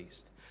say the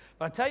least.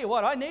 But I tell you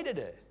what, I needed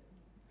it.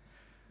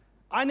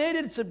 I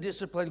needed some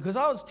discipline because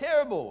I was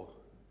terrible.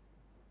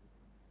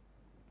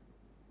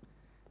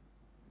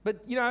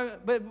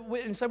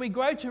 And so we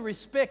grow to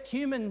respect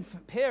human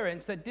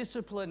parents that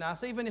discipline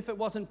us, even if it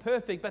wasn't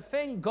perfect. But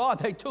thank God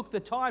they took the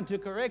time to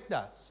correct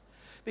us.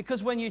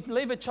 Because when you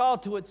leave a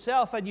child to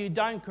itself and you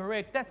don't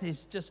correct, that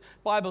is just,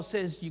 Bible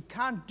says you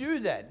can't do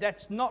that.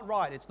 That's not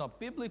right. It's not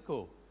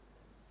biblical.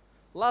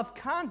 Love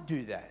can't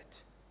do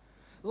that.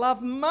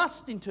 Love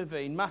must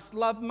intervene.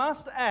 Love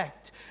must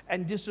act.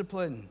 And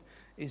discipline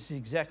is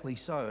exactly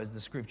so, as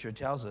the scripture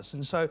tells us.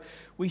 And so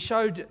we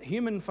showed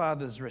human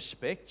fathers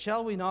respect.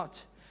 Shall we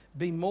not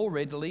be more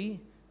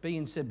readily be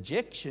in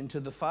subjection to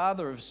the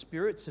Father of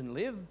spirits and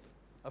live?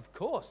 Of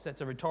course,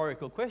 that's a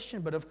rhetorical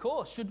question, but of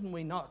course, shouldn't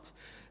we not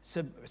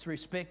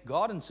respect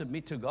God and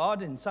submit to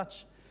God in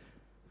such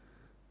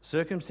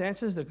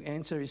circumstances? The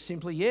answer is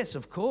simply yes,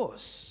 of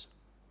course.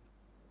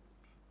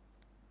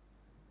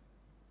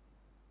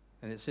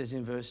 And it says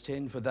in verse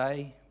 10, for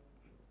they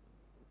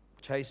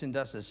chastened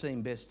us as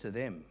seemed best to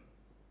them.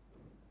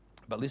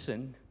 But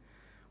listen,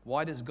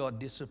 why does God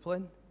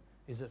discipline?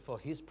 Is it for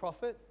his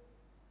profit?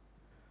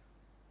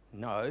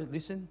 No,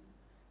 listen,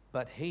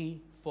 but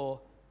he for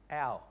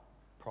our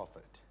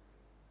profit,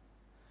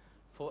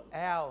 for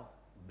our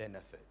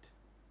benefit.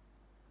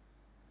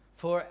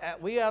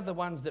 We are the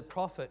ones that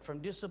profit from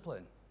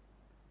discipline.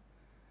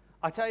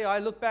 I tell you, I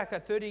look back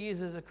at 30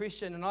 years as a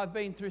Christian, and I've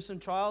been through some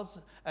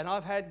trials, and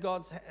I've had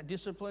God's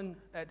discipline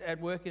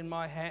at work in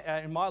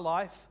my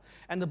life.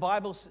 And the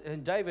Bible,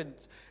 and David,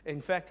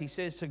 in fact, he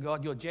says to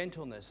God, your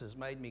gentleness has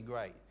made me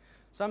great.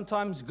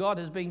 Sometimes God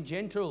has been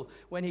gentle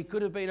when he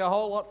could have been a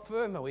whole lot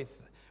firmer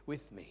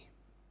with me.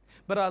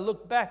 But I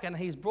look back and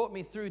he's brought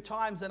me through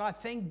times, and I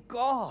thank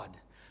God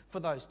for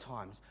those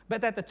times.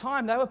 But at the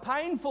time, they were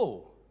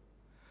painful.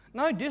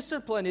 No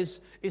discipline is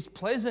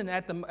pleasant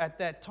at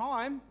that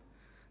time.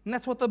 And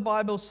that's what the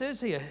Bible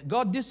says here.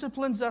 God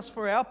disciplines us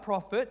for our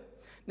profit.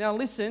 Now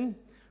listen,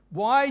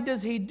 why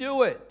does he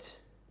do it?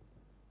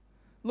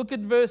 Look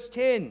at verse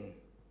 10.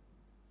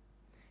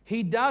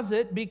 He does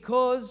it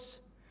because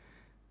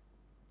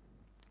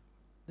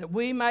that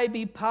we may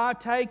be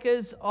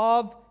partakers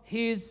of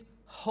his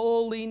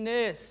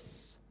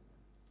holiness.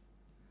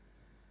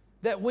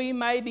 That we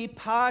may be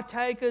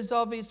partakers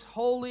of his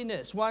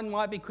holiness. One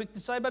might be quick to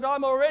say, but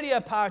I'm already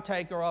a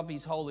partaker of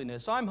his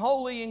holiness. I'm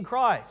holy in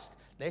Christ.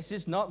 This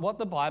is not what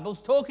the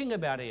Bible's talking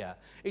about here.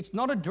 It's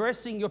not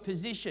addressing your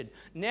position.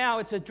 Now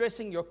it's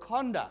addressing your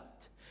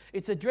conduct.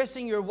 It's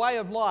addressing your way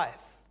of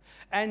life.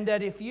 And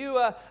that if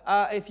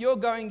you're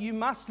going, you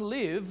must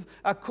live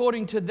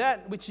according to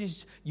that which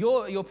is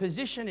your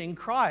position in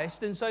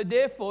Christ. And so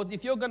therefore,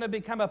 if you're going to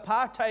become a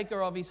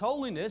partaker of his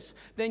holiness,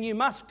 then you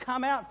must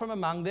come out from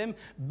among them,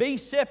 be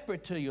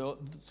separate to you,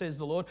 says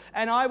the Lord,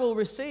 and I will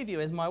receive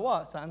you as my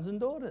what? Sons and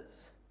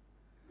daughters.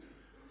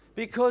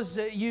 Because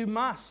you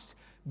must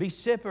be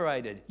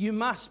separated. You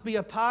must be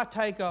a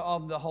partaker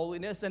of the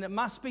holiness, and it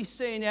must be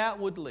seen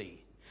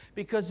outwardly.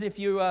 Because if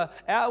you are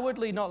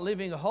outwardly not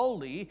living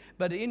holy,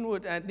 but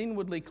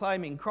inwardly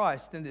claiming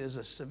Christ, then there's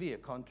a severe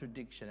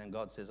contradiction, and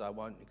God says, I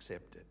won't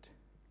accept it.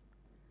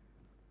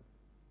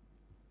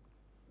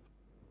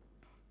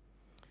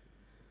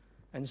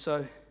 And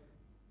so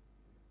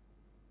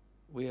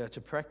we are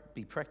to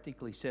be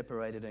practically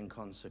separated and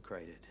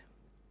consecrated.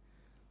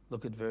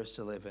 Look at verse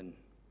 11.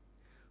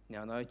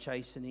 Now, no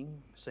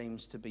chastening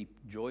seems to be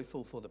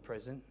joyful for the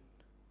present,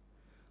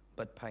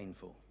 but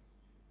painful.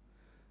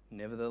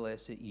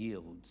 Nevertheless, it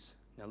yields.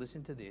 Now,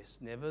 listen to this.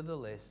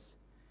 Nevertheless,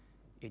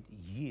 it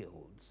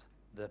yields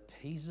the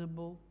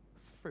peaceable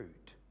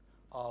fruit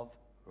of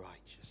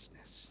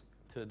righteousness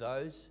to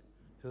those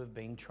who have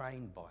been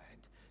trained by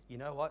it. You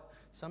know what?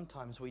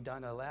 Sometimes we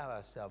don't allow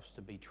ourselves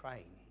to be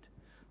trained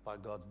by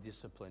God's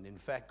discipline. In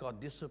fact, God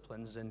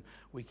disciplines and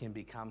we can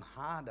become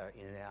harder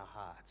in our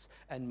hearts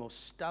and more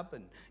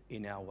stubborn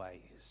in our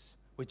ways,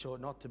 which ought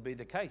not to be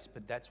the case,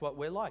 but that's what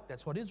we're like.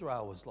 That's what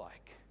Israel was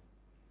like.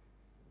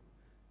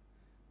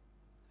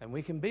 And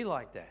we can be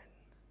like that.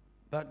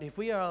 But if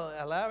we are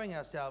allowing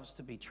ourselves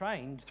to be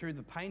trained through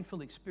the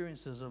painful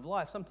experiences of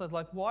life, sometimes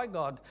like, why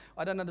God?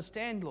 I don't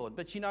understand, Lord.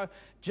 But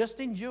just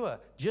endure,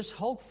 just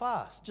hold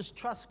fast, just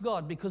trust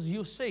God, because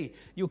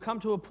you'll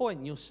come to a point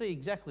and you'll see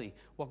exactly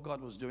what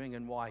God was doing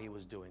and why he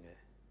was doing it.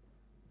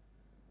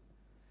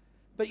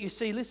 But you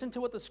see, listen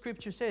to what the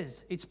scripture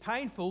says. It's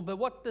painful, but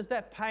what does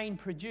that pain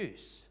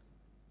produce?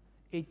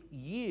 It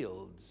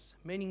yields.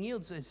 Meaning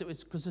yields is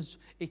because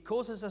it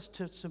causes us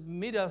to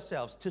submit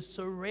ourselves, to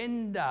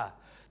surrender,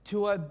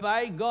 to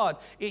obey God.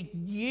 It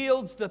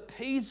yields the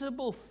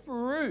peaceable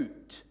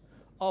fruit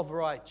of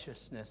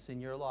righteousness in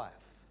your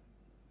life.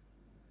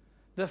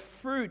 The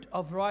fruit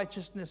of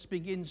righteousness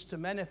begins to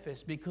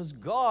manifest because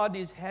God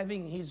is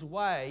having his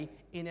way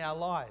in our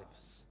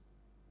lives.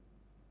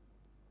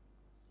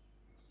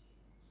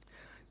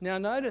 Now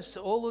notice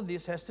all of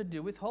this has to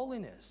do with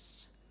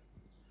holiness.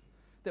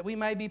 That we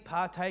may be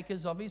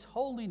partakers of his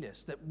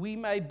holiness, that we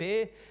may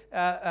bear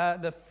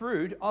the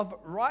fruit of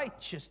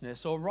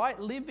righteousness or right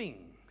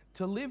living,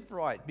 to live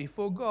right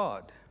before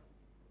God.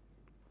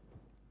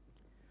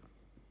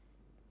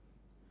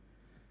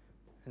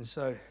 And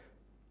so,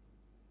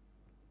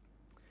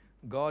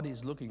 God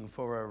is looking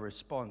for a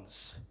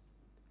response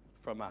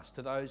from us,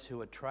 to those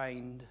who are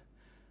trained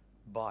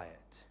by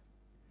it.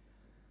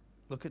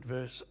 Look at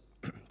verse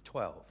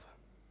 12.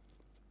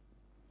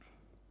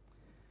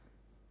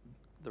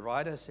 The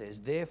writer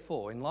says,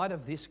 therefore, in light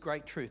of this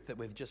great truth that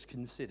we've just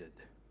considered,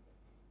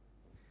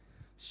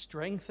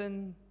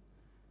 strengthen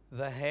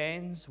the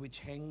hands which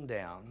hang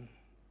down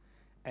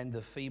and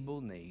the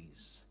feeble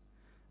knees,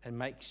 and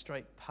make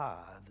straight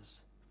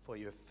paths for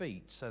your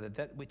feet, so that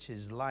that which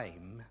is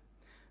lame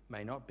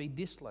may not be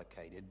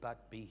dislocated,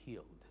 but be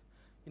healed.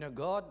 You know,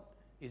 God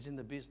is in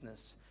the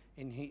business,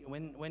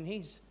 when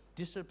He's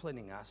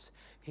disciplining us,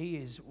 He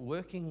is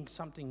working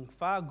something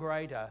far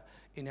greater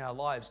in our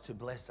lives to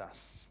bless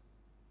us.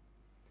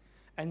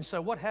 And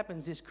so what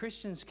happens is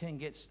Christians can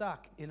get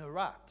stuck in a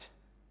rut.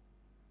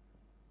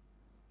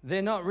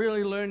 They're not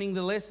really learning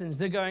the lessons.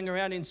 They're going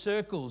around in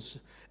circles.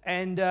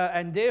 And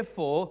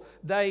therefore,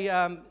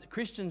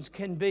 Christians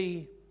can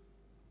be,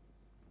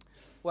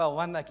 well,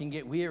 one, they can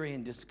get weary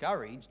and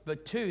discouraged,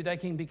 but two, they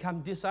can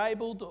become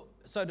disabled,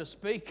 so to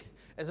speak,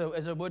 as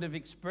a word of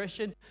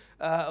expression,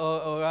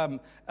 or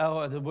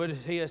the word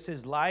here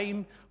says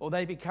lame, or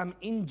they become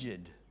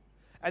injured.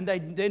 And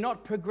they're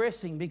not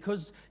progressing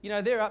because, you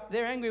know,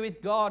 they're angry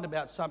with God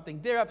about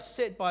something. They're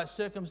upset by a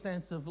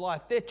circumstance of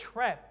life. They're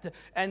trapped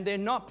and they're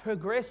not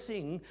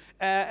progressing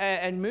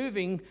and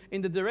moving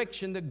in the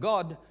direction that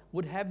God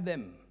would have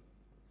them.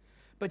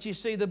 But you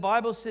see, the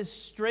Bible says,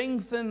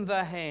 strengthen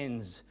the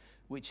hands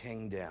which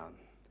hang down.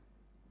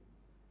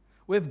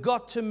 We've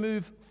got to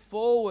move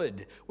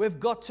forward. We've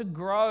got to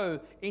grow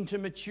into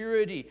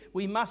maturity.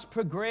 We must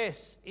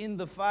progress in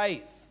the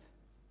faith.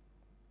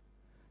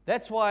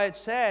 That's why it's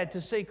sad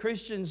to see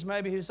Christians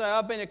maybe who say,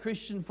 I've been a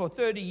Christian for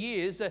 30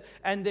 years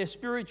and their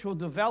spiritual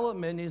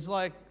development is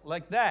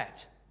like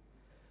that.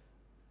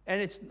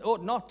 And it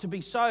ought not to be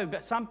so,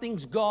 but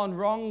something's gone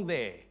wrong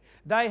there.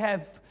 They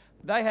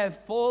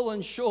have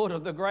fallen short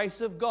of the grace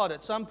of God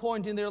at some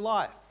point in their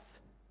life,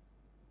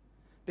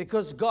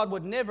 because God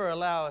would never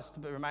allow us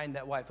to remain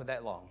that way for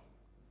that long.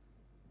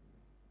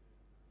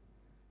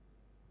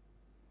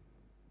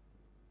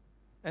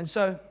 And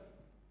so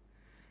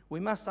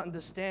we must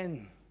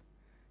understand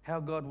how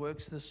God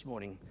works this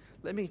morning.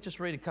 Let me just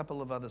read a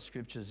couple of other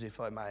scriptures, if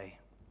I may.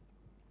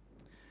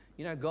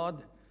 You know,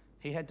 God,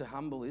 He had to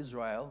humble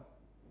Israel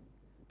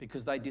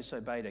because they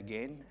disobeyed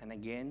again and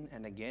again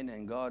and again,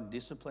 and God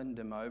disciplined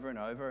them over and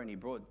over, and He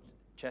brought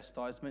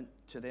chastisement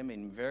to them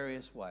in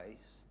various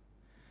ways.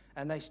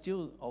 And they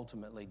still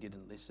ultimately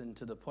didn't listen,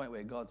 to the point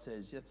where God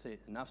says, that's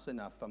it, enough's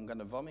enough. I'm going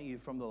to vomit you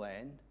from the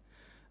land,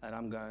 and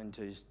I'm going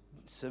to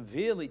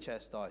severely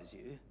chastise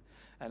you,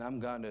 and I'm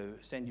going to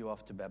send you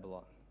off to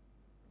Babylon.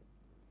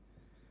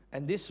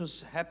 And this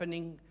was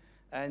happening,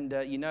 and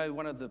you know,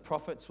 one of the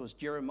prophets was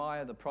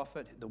Jeremiah the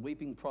prophet, the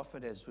weeping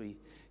prophet, as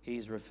he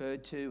is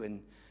referred to,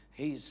 and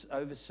he's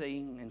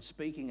overseeing and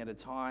speaking at a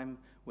time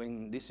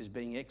when this is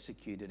being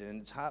executed,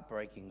 and it's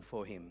heartbreaking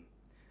for him.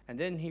 And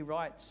then he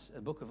writes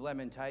a book of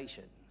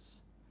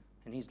Lamentations,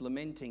 and he's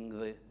lamenting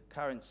the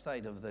current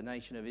state of the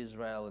nation of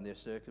Israel and their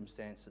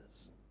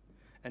circumstances,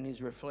 and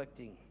he's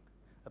reflecting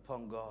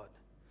upon God.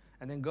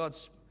 And then God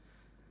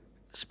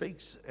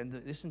speaks,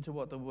 and listen to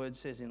what the word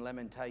says in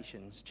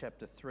Lamentations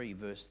chapter 3,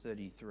 verse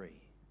 33.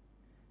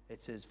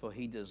 It says, for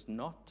He does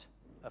not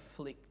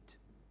afflict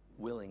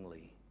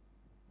willingly,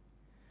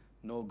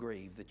 nor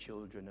grieve the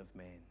children of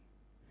man.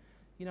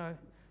 You know,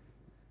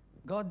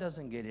 God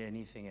doesn't get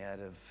anything out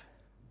of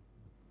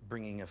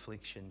bringing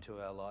affliction to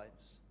our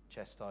lives,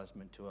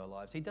 chastisement to our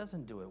lives. He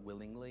doesn't do it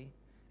willingly.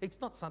 It's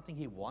not something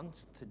He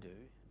wants to do.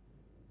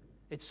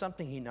 It's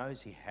something He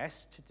knows He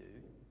has to do.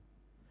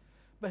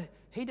 But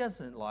He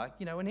doesn't like,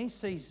 you know, when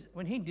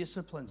He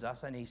disciplines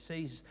us and He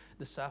sees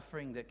the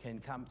suffering that can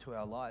come to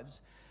our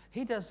lives,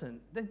 He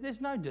doesn't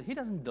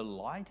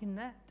delight in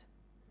that.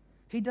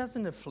 He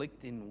doesn't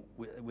afflict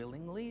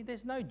willingly.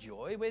 There's no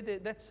joy.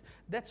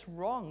 That's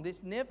wrong.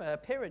 A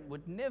parent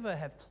would never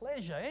have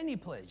any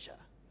pleasure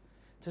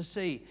to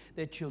see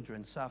their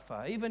children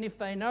suffer, even if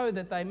they know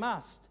that they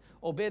must,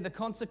 or bear the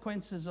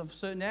consequences of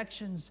certain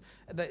actions.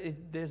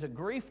 There's a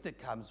grief that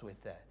comes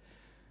with that.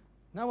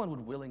 No one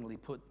would willingly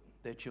put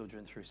their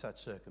children through such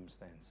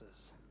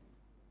circumstances.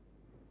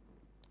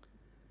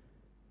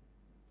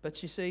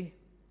 But you see,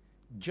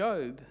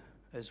 Job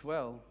as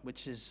well,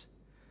 which is,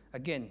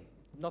 again,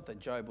 not that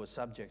Job was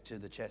subject to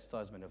the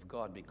chastisement of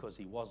God, because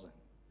he wasn't.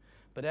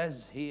 But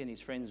as he and his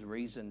friends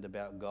reasoned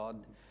about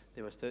God,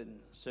 there were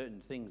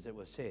certain things that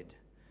were said.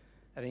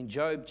 And in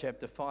Job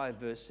chapter 5,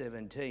 verse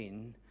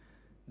 17,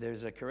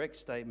 there's a correct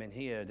statement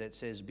here that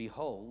says,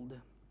 behold,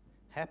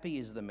 happy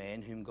is the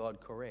man whom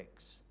God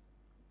corrects.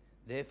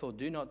 Therefore,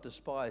 do not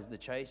despise the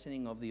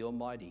chastening of the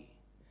Almighty,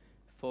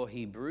 for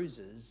He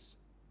bruises,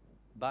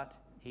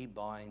 but He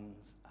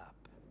binds up.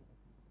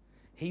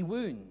 He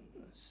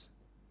wounds,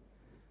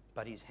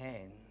 but His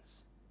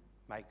hands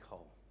make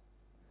whole.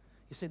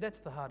 You see, that's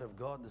the heart of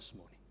God this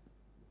morning.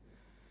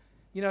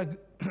 You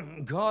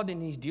know, God in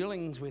His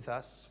dealings with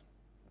us,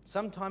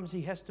 sometimes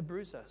He has to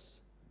bruise us.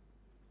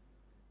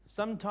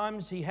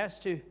 Sometimes He has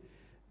to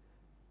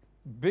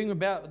bring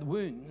about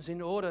wounds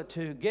in order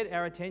to get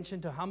our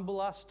attention, to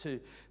humble us, to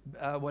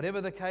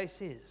whatever the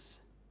case is.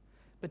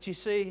 But you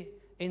see,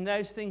 in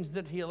those things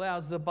that he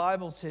allows, the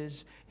Bible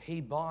says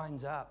he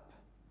binds up.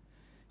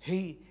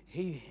 He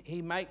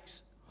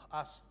makes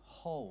us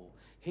whole.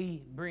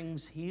 He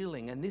brings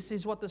healing. And this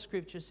is what the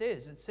scripture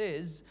says. It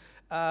says,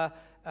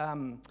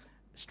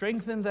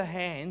 strengthen the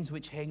hands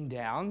which hang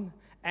down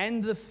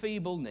and the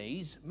feeble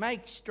knees.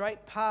 Make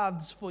straight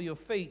paths for your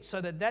feet,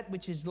 so that that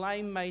which is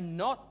lame may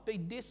not be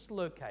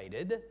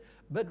dislocated,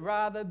 but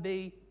rather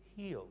be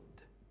healed.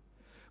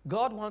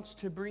 God wants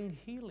to bring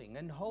healing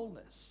and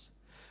wholeness.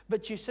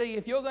 But you see,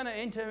 if you're going to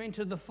enter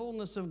into the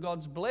fullness of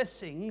God's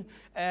blessing,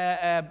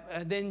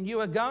 then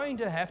you are going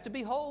to have to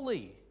be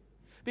holy.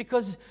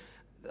 Because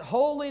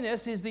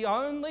holiness is the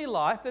only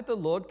life that the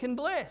Lord can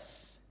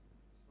bless.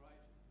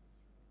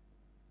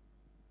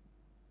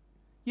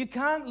 You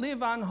can't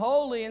live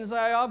unholy and say,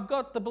 I've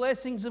got the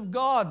blessings of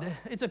God.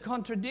 It's a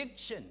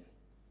contradiction.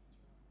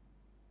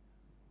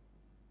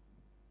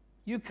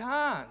 You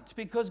can't,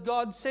 because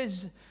God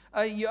says,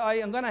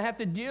 I'm going to have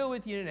to deal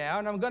with you now,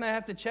 and I'm going to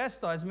have to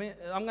chastise me.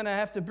 I'm going to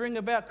have to bring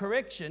about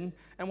correction,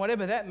 and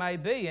whatever that may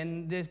be.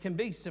 And there can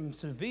be some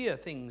severe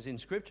things in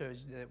Scripture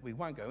that we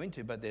won't go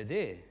into, but they're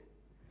there.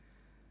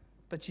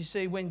 But you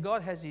see, when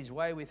God has his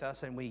way with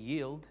us and we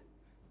yield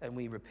and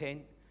we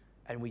repent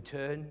and we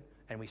turn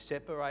and we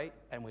separate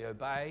and we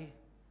obey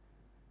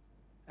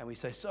and we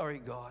say, sorry,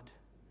 God,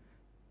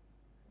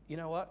 you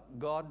know what?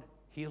 God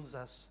heals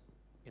us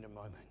in a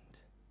moment.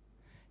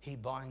 He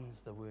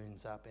binds the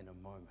wounds up in a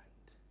moment.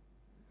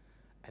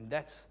 And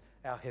that's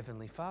our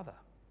Heavenly Father.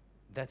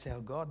 That's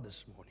our God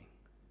this morning.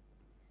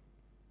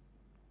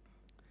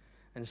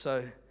 And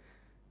so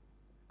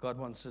God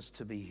wants us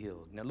to be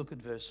healed. Now look at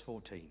verse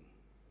 14.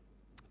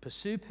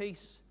 Pursue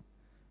peace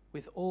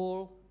with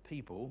all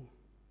people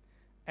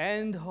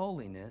and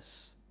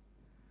holiness,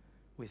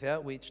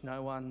 without which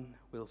no one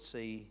will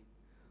see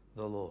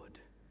the Lord.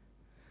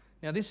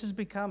 Now this has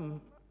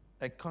become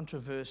a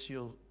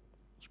controversial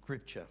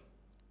scripture.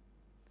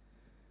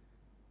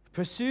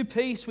 Pursue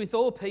peace with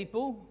all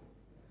people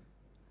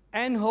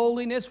and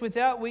holiness,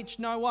 without which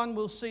no one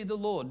will see the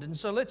Lord. And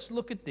so let's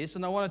look at this,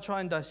 and I want to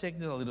try and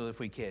dissect it a little if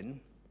we can.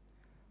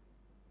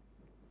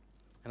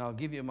 And I'll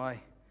give you my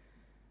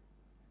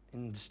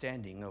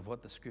understanding of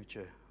what the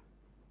scripture,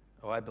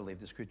 or I believe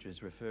the scripture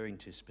is referring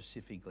to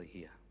specifically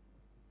here.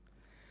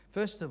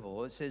 First of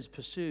all, it says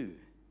pursue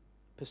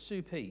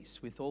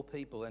peace with all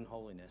people and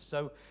holiness.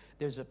 So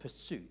there's a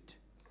pursuit.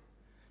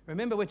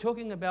 Remember, we're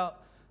talking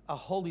about a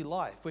holy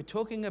life. We're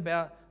talking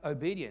about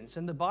obedience,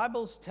 and the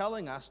Bible's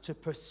telling us to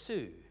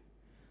pursue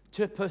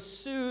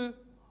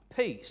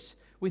peace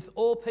with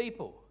all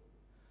people,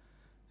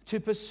 to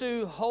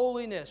pursue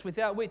holiness,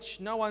 without which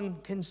no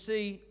one can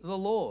see the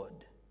Lord.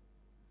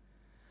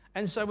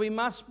 And so we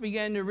must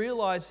begin to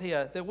realize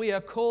here that we are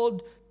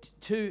called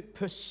to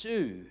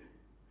pursue.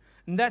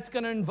 And that's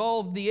going to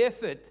involve the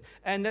effort,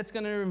 and that's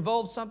going to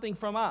involve something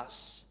from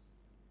us.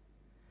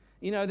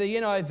 You know, the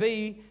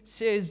NIV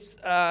says,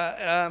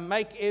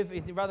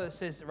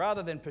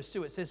 rather than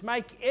pursue, it says,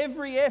 make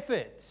every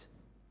effort.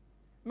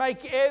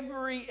 Make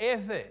every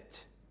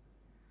effort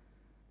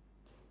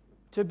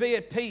to be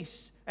at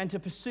peace and to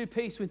pursue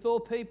peace with all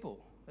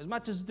people, as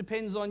much as it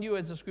depends on you,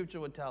 as the scripture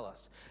would tell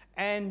us.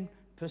 And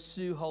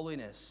pursue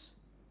holiness.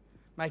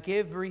 Make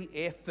every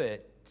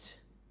effort.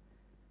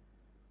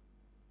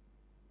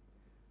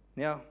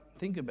 Now,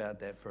 think about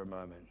that for a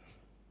moment.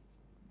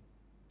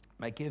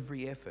 Make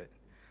every effort.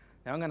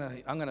 Now, I'm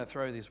going to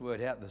throw this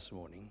word out this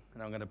morning,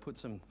 and I'm going to put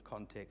some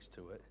context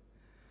to it.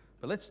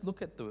 But let's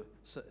look at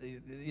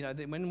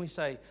when we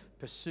say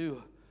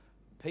pursue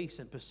peace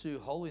and pursue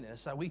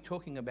holiness, are we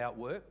talking about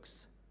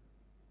works?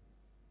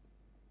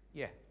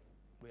 Yeah,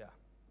 we are.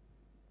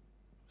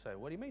 So,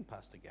 what do you mean,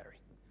 Pastor Gary?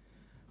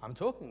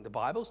 the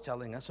Bible's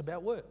telling us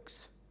about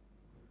works.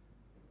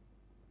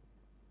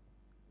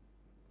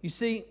 You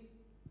see,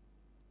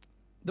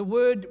 the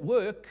word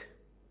work,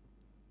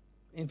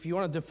 if you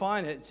want to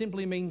define it,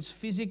 simply means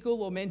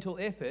physical or mental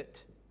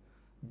effort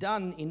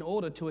done in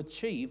order to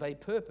achieve a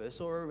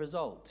purpose or a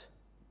result.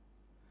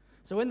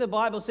 So when the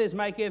Bible says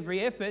make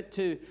every effort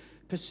to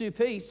pursue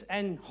peace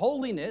and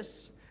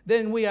holiness,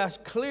 then we are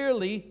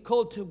clearly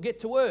called to get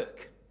to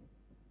work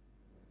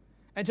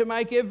and to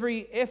make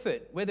every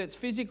effort, whether it's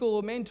physical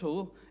or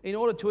mental, in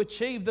order to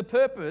achieve the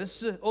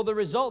purpose or the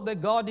result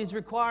that God is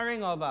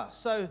requiring of us.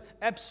 So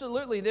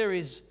absolutely there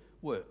is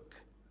work.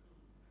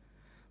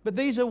 But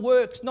these are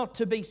works not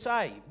to be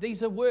saved.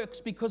 These are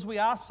works because we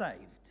are saved.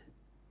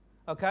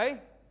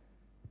 Okay?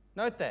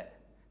 Note that.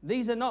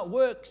 These are not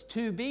works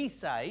to be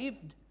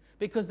saved,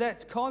 because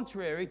that's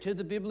contrary to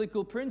the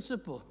biblical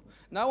principle.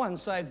 No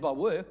one's saved by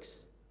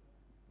works.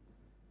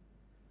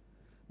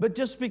 But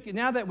just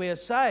now that we are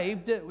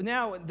saved,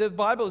 now the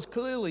Bible is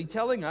clearly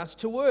telling us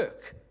to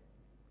work.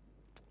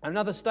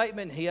 Another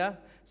statement here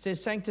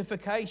says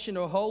sanctification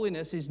or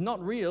holiness is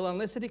not real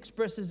unless it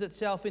expresses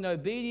itself in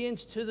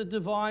obedience to the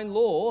divine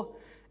law,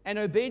 and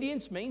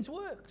obedience means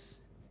works.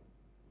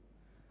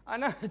 I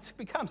know it's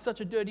become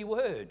such a dirty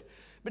word,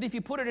 but if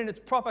you put it in its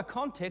proper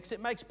context,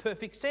 it makes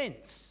perfect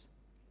sense.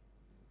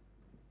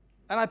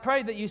 And I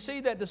pray that you see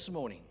that this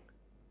morning.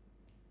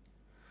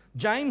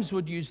 James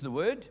would use the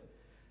word,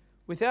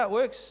 without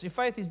works, your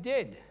faith is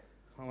dead.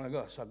 Oh my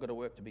gosh, I've got to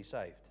work to be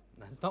saved.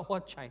 That's not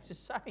what James is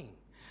saying.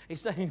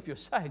 He's saying if you're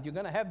saved, you're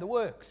going to have the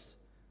works,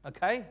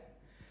 okay?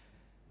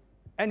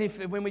 And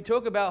when we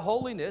talk about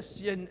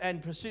holiness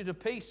and pursuit of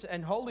peace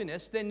and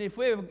holiness, then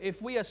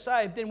if we are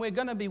saved, then we're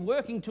going to be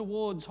working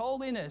towards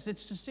holiness.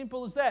 It's as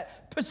simple as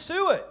that.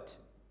 Pursue it.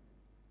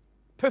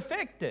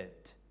 Perfect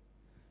it.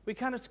 We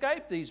can't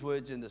escape these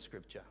words in the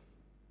Scripture.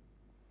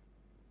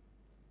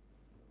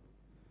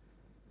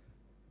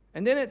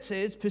 And then it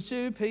says,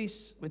 pursue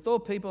peace with all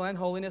people and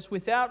holiness,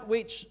 without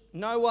which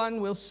no one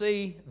will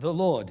see the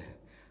Lord.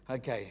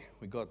 Okay,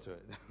 we got to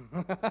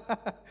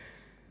it.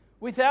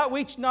 Without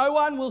which no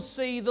one will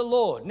see the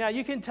Lord. Now,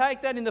 you can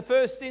take that in the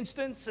first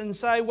instance and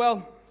say,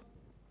 well,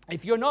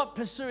 if you're not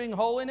pursuing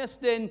holiness,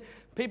 then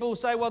people will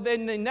say, well,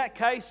 then in that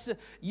case,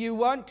 you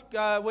won't,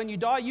 when you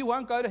die, you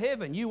won't go to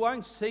heaven. You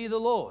won't see the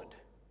Lord.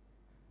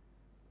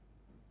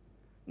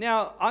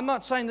 Now, I'm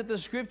not saying that the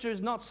Scripture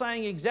is not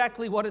saying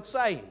exactly what it's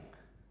saying.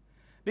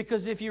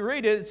 Because if you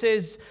read it, it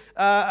says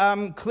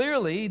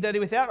clearly that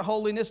without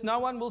holiness, no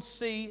one will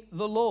see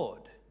the Lord.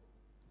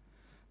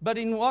 But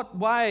in what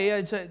way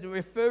is it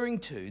referring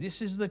to?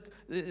 This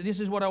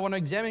is what I want to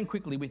examine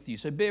quickly with you,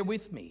 so bear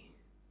with me.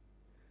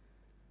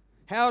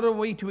 How are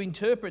we to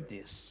interpret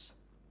this?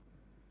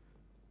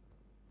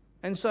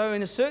 And so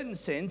in a certain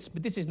sense,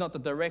 but this is not the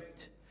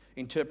direct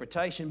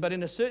interpretation, but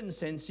in a certain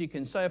sense you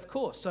can say, of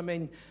course, I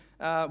mean,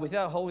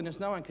 without holiness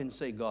no one can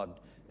see God.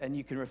 And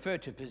you can refer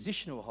to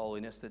positional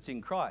holiness that's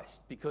in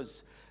Christ,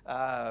 because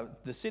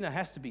the sinner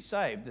has to be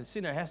saved. The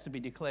sinner has to be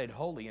declared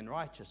holy and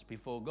righteous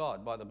before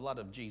God by the blood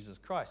of Jesus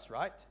Christ,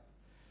 right?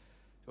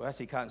 Or else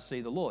he can't see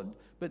the Lord.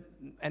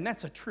 And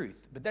that's a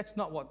truth, but that's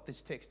not what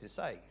this text is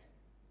saying.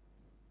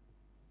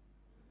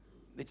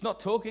 It's not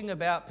talking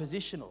about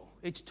positional.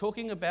 It's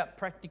talking about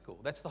practical.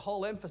 That's the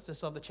whole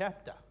emphasis of the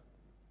chapter,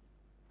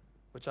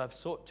 which I've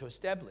sought to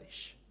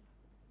establish.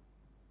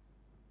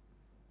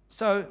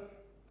 So,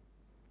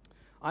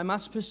 I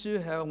must pursue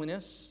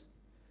holiness,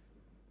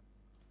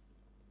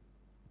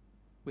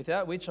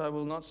 without which I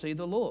will not see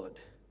the Lord.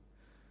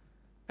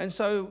 And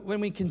so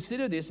when we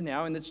consider this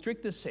now in the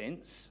strictest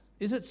sense,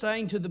 is it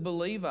saying to the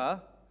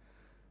believer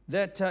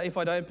that if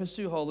I don't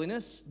pursue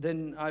holiness,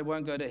 then I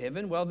won't go to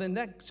heaven? Well, then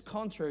that's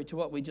contrary to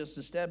what we just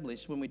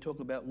established when we talk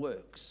about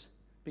works,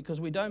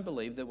 because we don't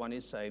believe that one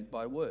is saved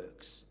by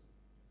works.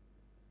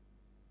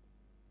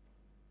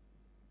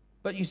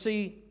 But you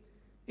see,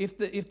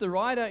 if the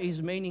writer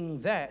is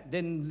meaning that,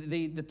 then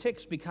the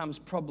text becomes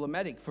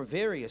problematic for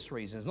various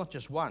reasons, not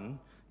just one,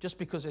 just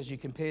because as you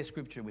compare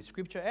Scripture with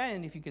Scripture,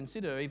 and if you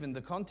consider even the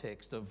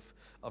context of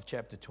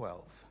chapter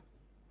 12.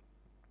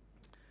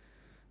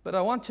 But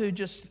I want to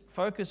just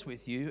focus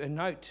with you and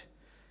note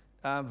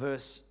I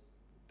want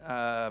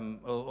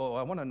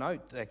to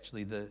note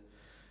actually the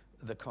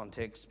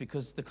context,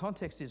 because the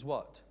context is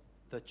what?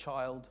 The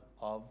child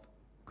of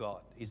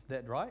God. Is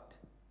that right?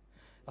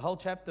 The whole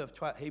chapter of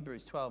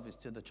Hebrews 12 is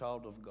to the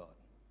child of God.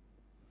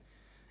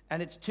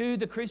 And it's to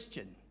the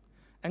Christian.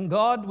 And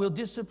God will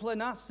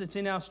discipline us. It's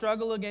in our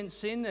struggle against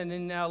sin, and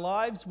in our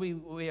lives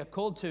we are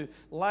called to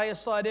lay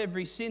aside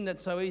every sin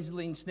that so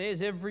easily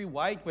ensnares, every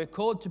weight. We're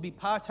called to be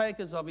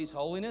partakers of His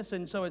holiness.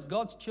 And so as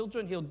God's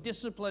children, He'll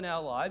discipline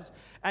our lives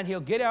and He'll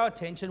get our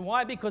attention.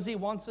 Why? Because He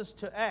wants us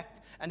to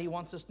act, and He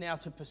wants us now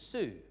to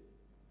pursue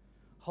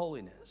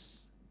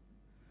holiness.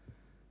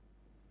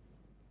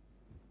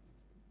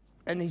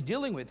 And He's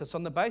dealing with us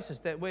on the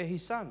basis that we're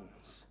His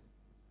sons,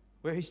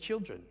 we're His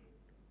children.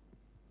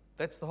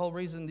 That's the whole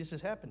reason this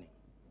is happening.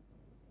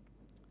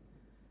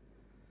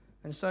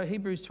 And so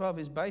Hebrews 12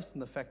 is based on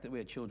the fact that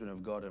we're children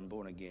of God and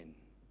born again.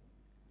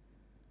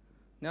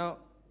 Now,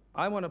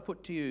 I want to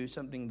put to you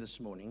something this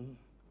morning,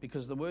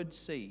 because the word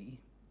see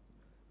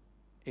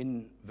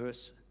in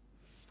verse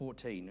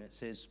 14, it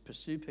says,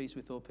 pursue peace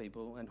with all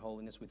people and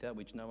holiness, without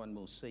which no one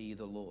will see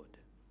the Lord.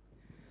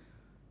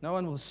 No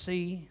one will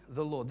see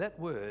the Lord. That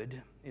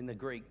word in the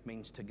Greek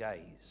means to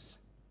gaze.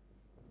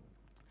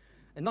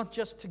 And not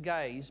just to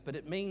gaze, but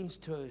it means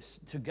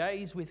to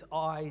gaze with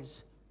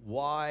eyes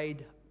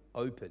wide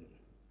open,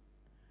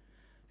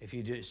 if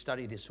you do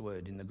study this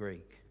word in the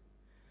Greek.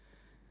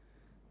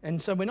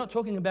 And so we're not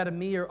talking about a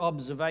mere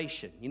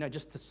observation,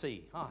 just to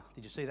see. Oh,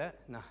 did you see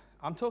that? No.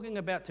 I'm talking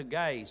about to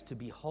gaze, to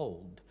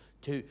behold,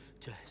 to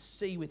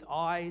see with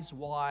eyes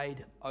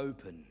wide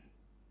open.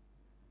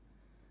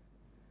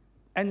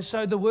 And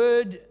so the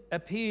word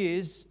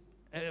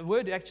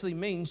actually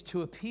means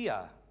to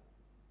appear,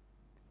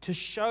 to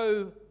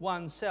show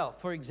oneself.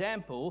 For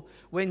example,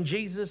 when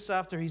Jesus,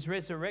 after his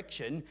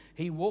resurrection,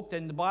 he walked,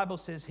 and the Bible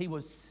says he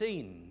was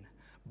seen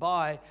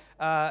by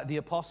the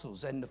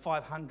apostles and the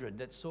 500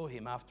 that saw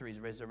him after his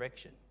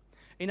resurrection.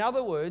 In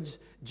other words,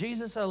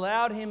 Jesus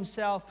allowed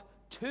himself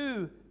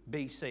to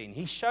be seen.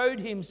 He showed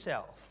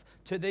himself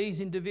to these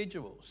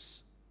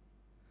individuals.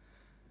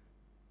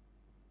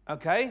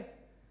 Okay?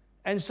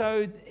 And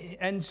so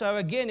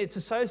again, it's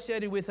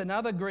associated with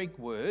another Greek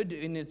word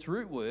in its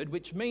root word,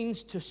 which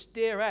means to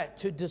stare at,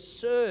 to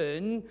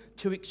discern,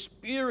 to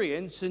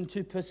experience, and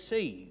to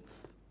perceive.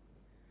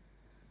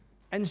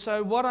 And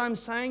so what I'm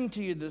saying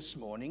to you this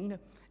morning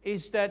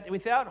is that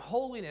without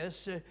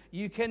holiness,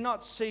 you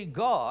cannot see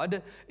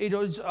God.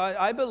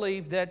 I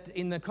believe that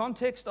in the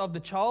context of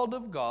the child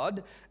of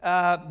God,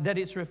 that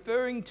it's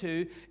referring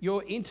to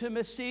your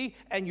intimacy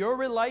and your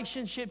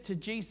relationship to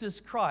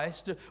Jesus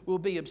Christ will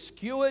be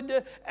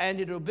obscured, and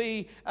it'll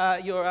be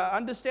your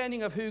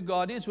understanding of who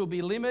God is will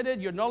be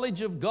limited. Your knowledge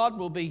of God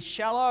will be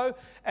shallow,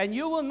 and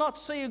you will not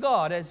see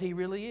God as He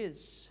really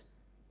is.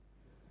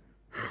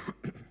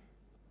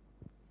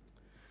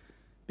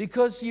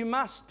 Because you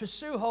must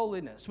pursue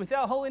holiness.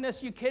 Without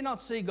holiness, you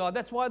cannot see God.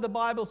 That's why the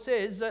Bible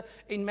says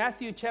in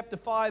Matthew chapter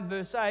 5,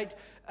 verse 8,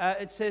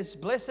 it says,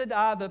 "Blessed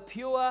are the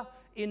pure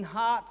in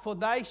heart, for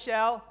they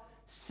shall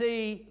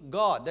see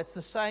God." That's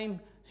the same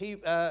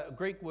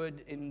Greek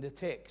word in the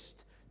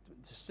text,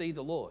 to see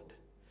the Lord.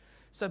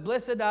 So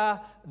blessed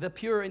are the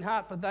pure in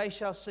heart, for they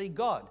shall see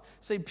God.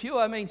 See,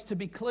 pure means to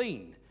be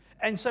clean.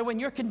 And so when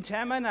you're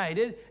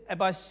contaminated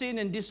by sin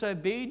and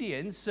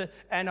disobedience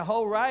and a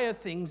whole array of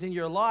things in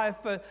your life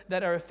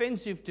that are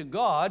offensive to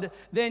God,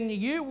 then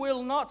you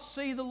will not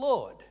see the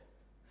Lord.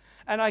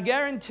 And I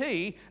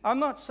guarantee, I'm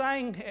not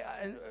saying,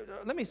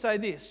 let me say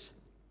this.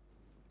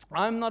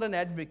 I'm not an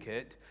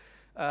advocate,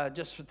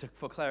 just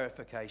for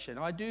clarification.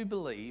 I do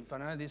believe, I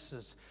know this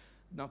is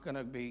not going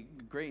to be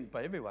agreed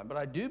by everyone, but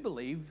I do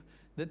believe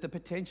that the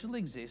potential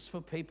exists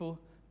for people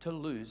to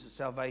lose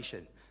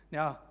salvation.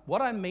 Now,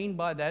 what I mean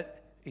by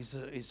that is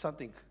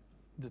something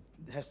that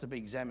has to be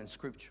examined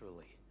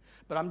scripturally.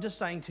 But I'm just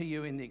saying to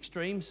you, in the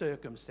extreme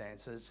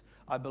circumstances,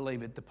 I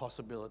believe that the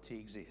possibility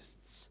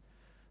exists.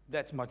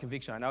 That's my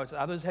conviction. I know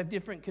others have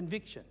different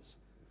convictions.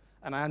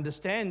 And I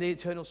understand the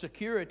eternal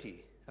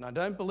security. And I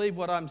don't believe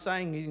what I'm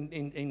saying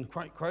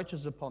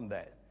encroaches upon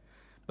that.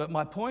 But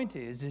my point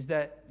is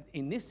that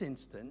in this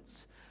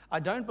instance, I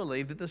don't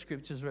believe that the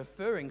Scripture is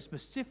referring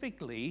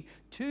specifically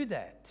to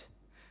that.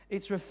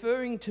 It's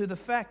referring to the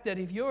fact that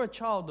if you're a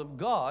child of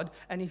God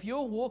and if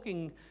you're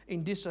walking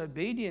in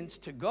disobedience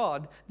to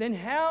God, then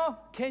how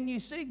can you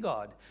see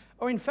God?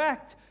 Or in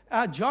fact,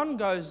 John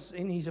goes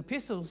in his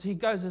epistles, he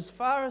goes as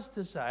far as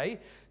to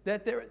say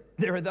that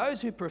there are those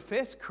who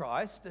profess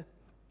Christ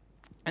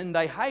and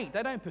they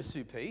don't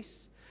pursue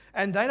peace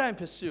and they don't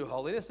pursue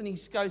holiness. And he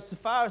goes as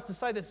far as to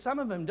say that some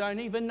of them don't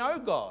even know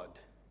God.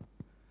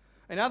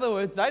 In other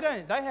words, they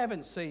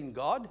haven't seen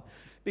God.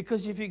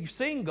 Because if you've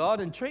seen God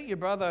and treat your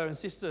brother and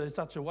sister in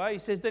such a way, he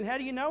says, then how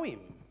do you know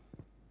him?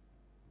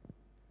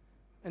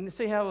 And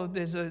see how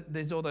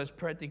there's all those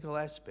practical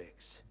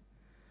aspects.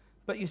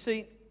 But you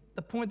see,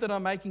 the point that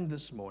I'm making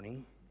this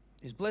morning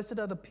is blessed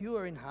are the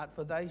pure in heart,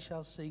 for they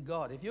shall see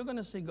God. If you're going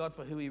to see God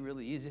for who he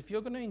really is, if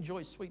you're going to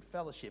enjoy sweet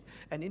fellowship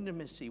and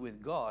intimacy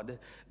with God,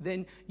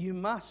 then you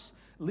must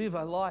live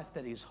a life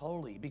that is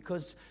holy,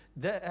 because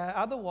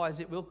otherwise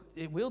it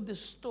will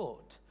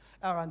distort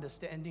our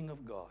understanding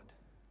of God.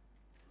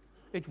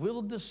 It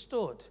will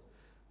distort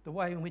the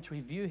way in which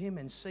we view him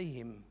and see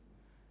him,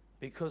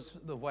 because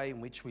of the way in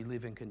which we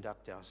live and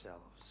conduct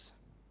ourselves.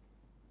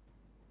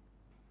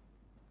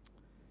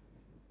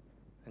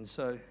 And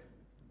so,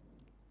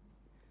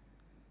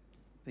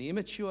 the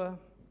immature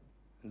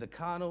and the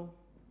carnal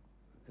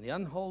and the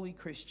unholy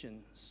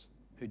Christians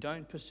who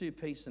don't pursue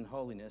peace and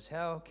holiness,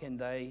 how can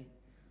they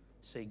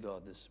see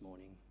God this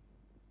morning?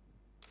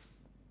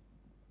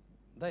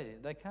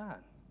 They can't.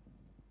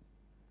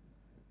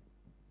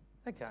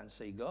 They can't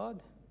see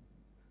God.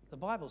 The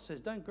Bible says,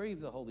 don't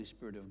grieve the Holy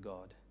Spirit of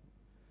God,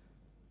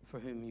 for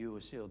whom you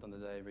were sealed on the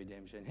day of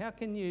redemption. How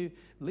can you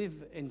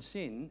live in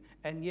sin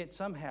and yet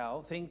somehow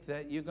think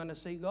that you're going to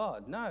see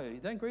God? No,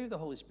 don't grieve the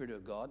Holy Spirit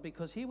of God,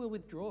 because he will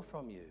withdraw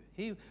from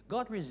you.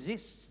 God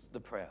resists the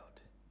proud.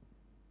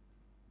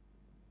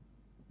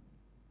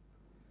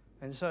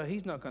 And so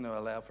he's not going to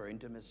allow for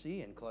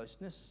intimacy and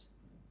closeness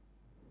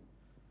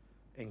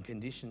in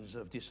conditions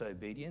of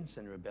disobedience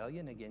and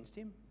rebellion against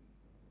him.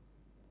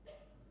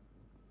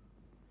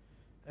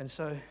 And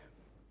so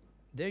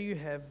there you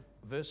have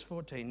verse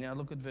 14. Now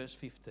look at verse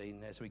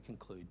 15 as we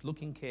conclude.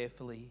 Looking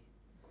carefully,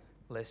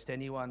 lest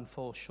anyone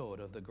fall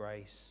short of the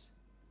grace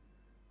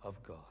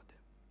of God.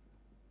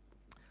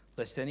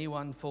 Lest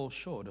anyone fall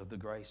short of the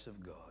grace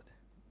of God.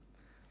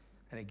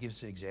 And it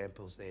gives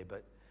examples there,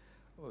 but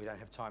we don't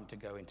have time to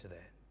go into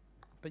that.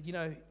 But you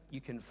know,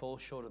 you can fall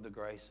short of the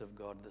grace of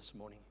God this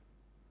morning.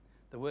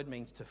 The word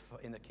means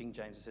in the King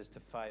James, it says to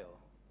fail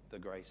the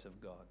grace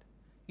of God.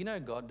 You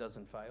know, God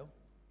doesn't fail.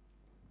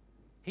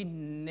 He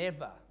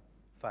never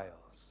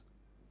fails.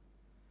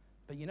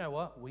 But you know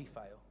what? We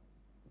fail.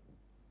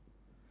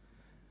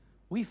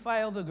 We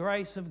fail the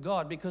grace of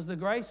God because the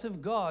grace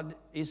of God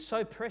is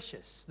so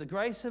precious. The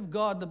grace of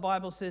God, the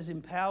Bible says,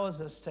 empowers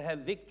us to have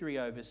victory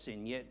over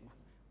sin, yet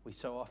we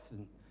so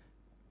often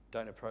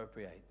don't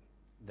appropriate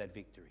that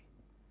victory.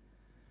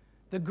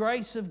 The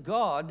grace of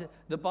God,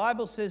 the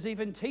Bible says,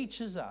 even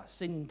teaches us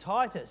in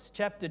Titus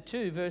chapter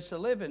 2, verse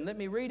 11. Let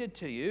me read it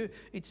to you.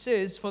 It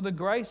says, "For the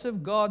grace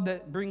of God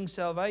that brings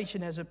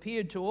salvation has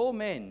appeared to all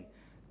men,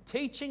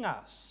 teaching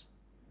us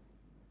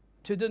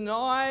to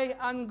deny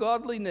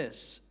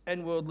ungodliness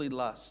and worldly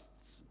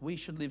lusts. We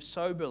should live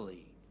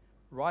soberly,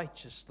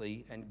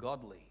 righteously, and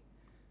godly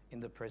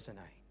in the present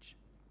age."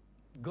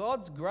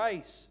 God's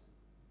grace,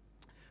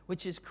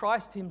 which is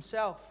Christ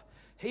himself,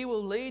 he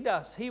will lead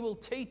us, he will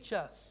teach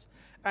us,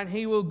 and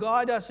he will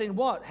guide us in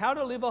what? How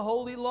to live a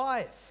holy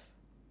life.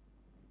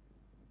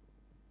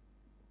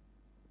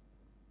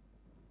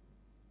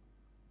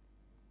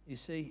 You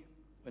see,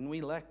 when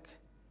we lack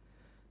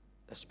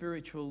a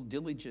spiritual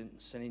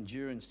diligence and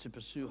endurance to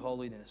pursue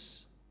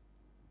holiness,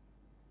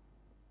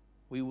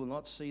 we will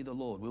not see the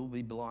Lord. We will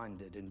be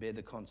blinded and bear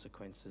the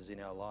consequences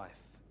in our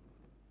life.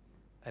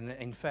 And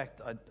in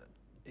fact,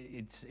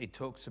 it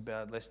talks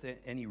about lest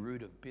any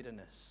root of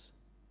bitterness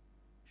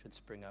should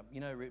spring up.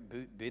 You know,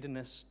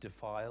 bitterness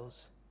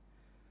defiles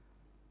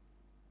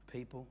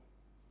people.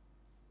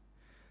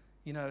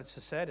 You know, it's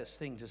the saddest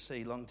thing to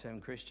see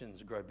long-term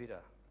Christians grow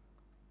bitter.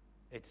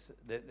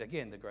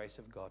 Again, the grace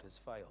of God has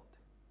failed.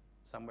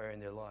 Somewhere in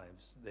their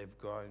lives, they've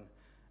grown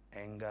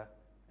anger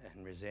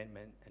and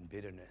resentment and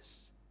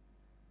bitterness.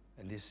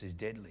 And this is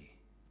deadly.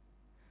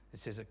 It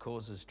says it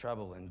causes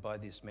trouble, and by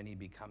this many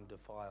become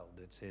defiled,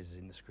 it says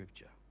in the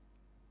scripture.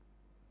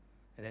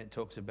 And then it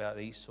talks about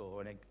Esau,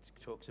 and it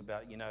talks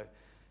about, you know,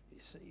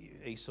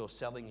 Esau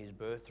selling his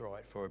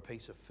birthright for a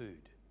piece of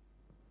food.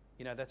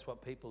 You know, that's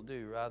what people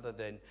do, rather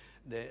than,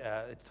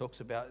 it talks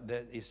about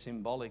that is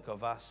symbolic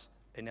of us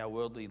in our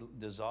worldly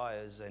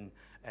desires and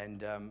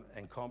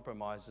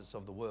compromises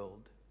of the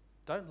world.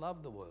 Don't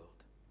love the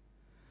world.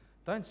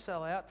 Don't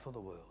sell out for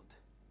the world.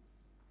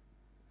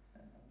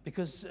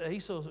 Because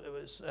Esau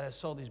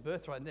sold his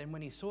birthright, and then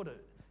when he sought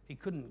it, he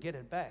couldn't get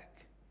it back.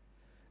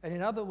 And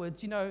in other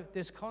words, you know,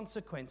 there's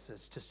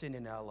consequences to sin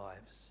in our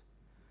lives.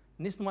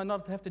 And this might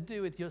not have to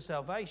do with your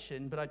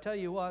salvation, but I tell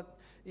you what,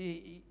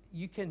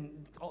 you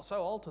can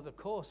also alter the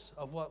course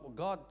of what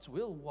God's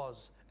will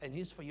was and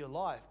is for your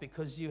life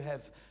because you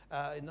have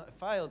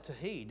failed to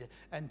heed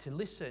and to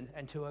listen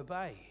and to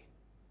obey.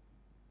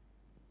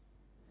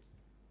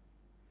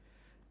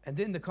 And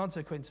then the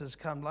consequences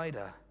come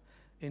later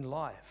in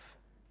life.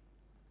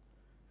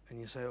 And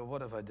you say, well,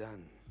 what have I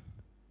done?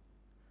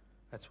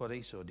 That's what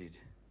Esau did.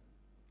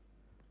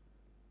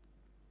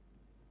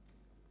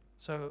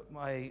 So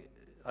I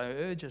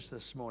urge us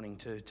this morning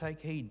to take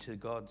heed to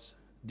God's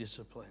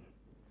discipline,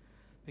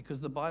 because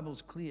the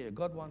Bible's clear.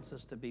 God wants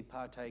us to be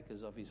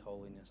partakers of his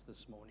holiness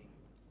this morning.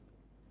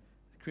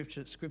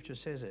 Scripture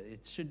says it.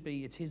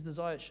 It's his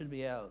desire, it should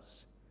be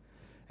ours.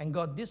 And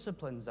God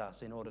disciplines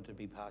us in order to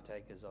be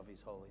partakers of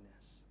his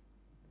holiness.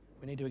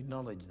 We need to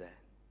acknowledge that.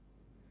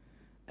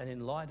 And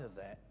in light of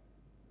that,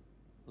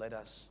 let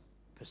us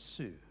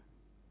pursue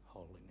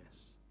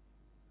holiness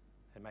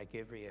and make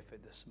every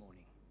effort this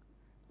morning.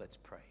 Let's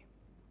pray.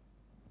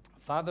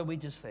 Father, we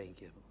just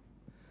thank you,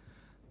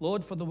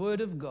 Lord, for the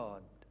word of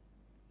God.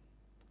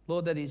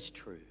 Lord, that is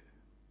true.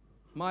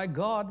 My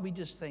God, we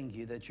just thank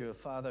you that you're a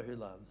Father who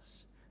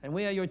loves, and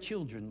we are your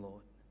children,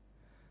 Lord.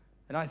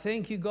 And I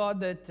thank you,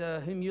 God, that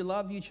whom you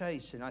love, you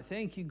chasten. I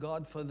thank you,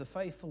 God, for the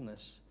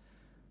faithfulness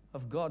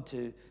of God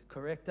to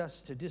correct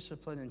us, to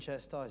discipline and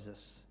chastise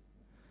us.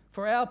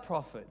 For our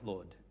profit,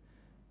 Lord,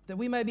 that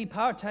we may be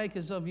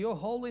partakers of your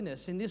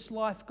holiness in this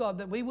life, God,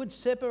 that we would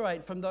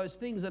separate from those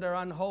things that are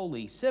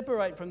unholy,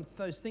 separate from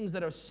those things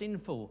that are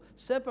sinful,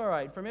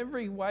 separate from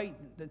every weight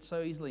that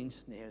so easily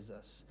ensnares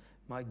us.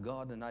 My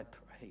God, and I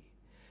pray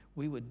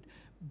we would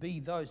be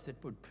those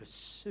that would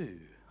pursue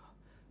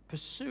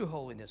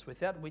holiness,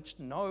 without which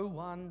no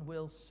one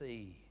will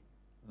see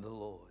the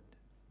Lord.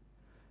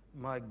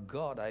 My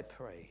God, I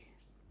pray,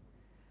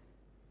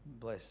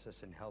 bless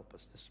us and help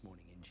us this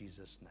morning in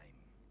Jesus'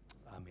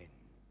 name. Amen.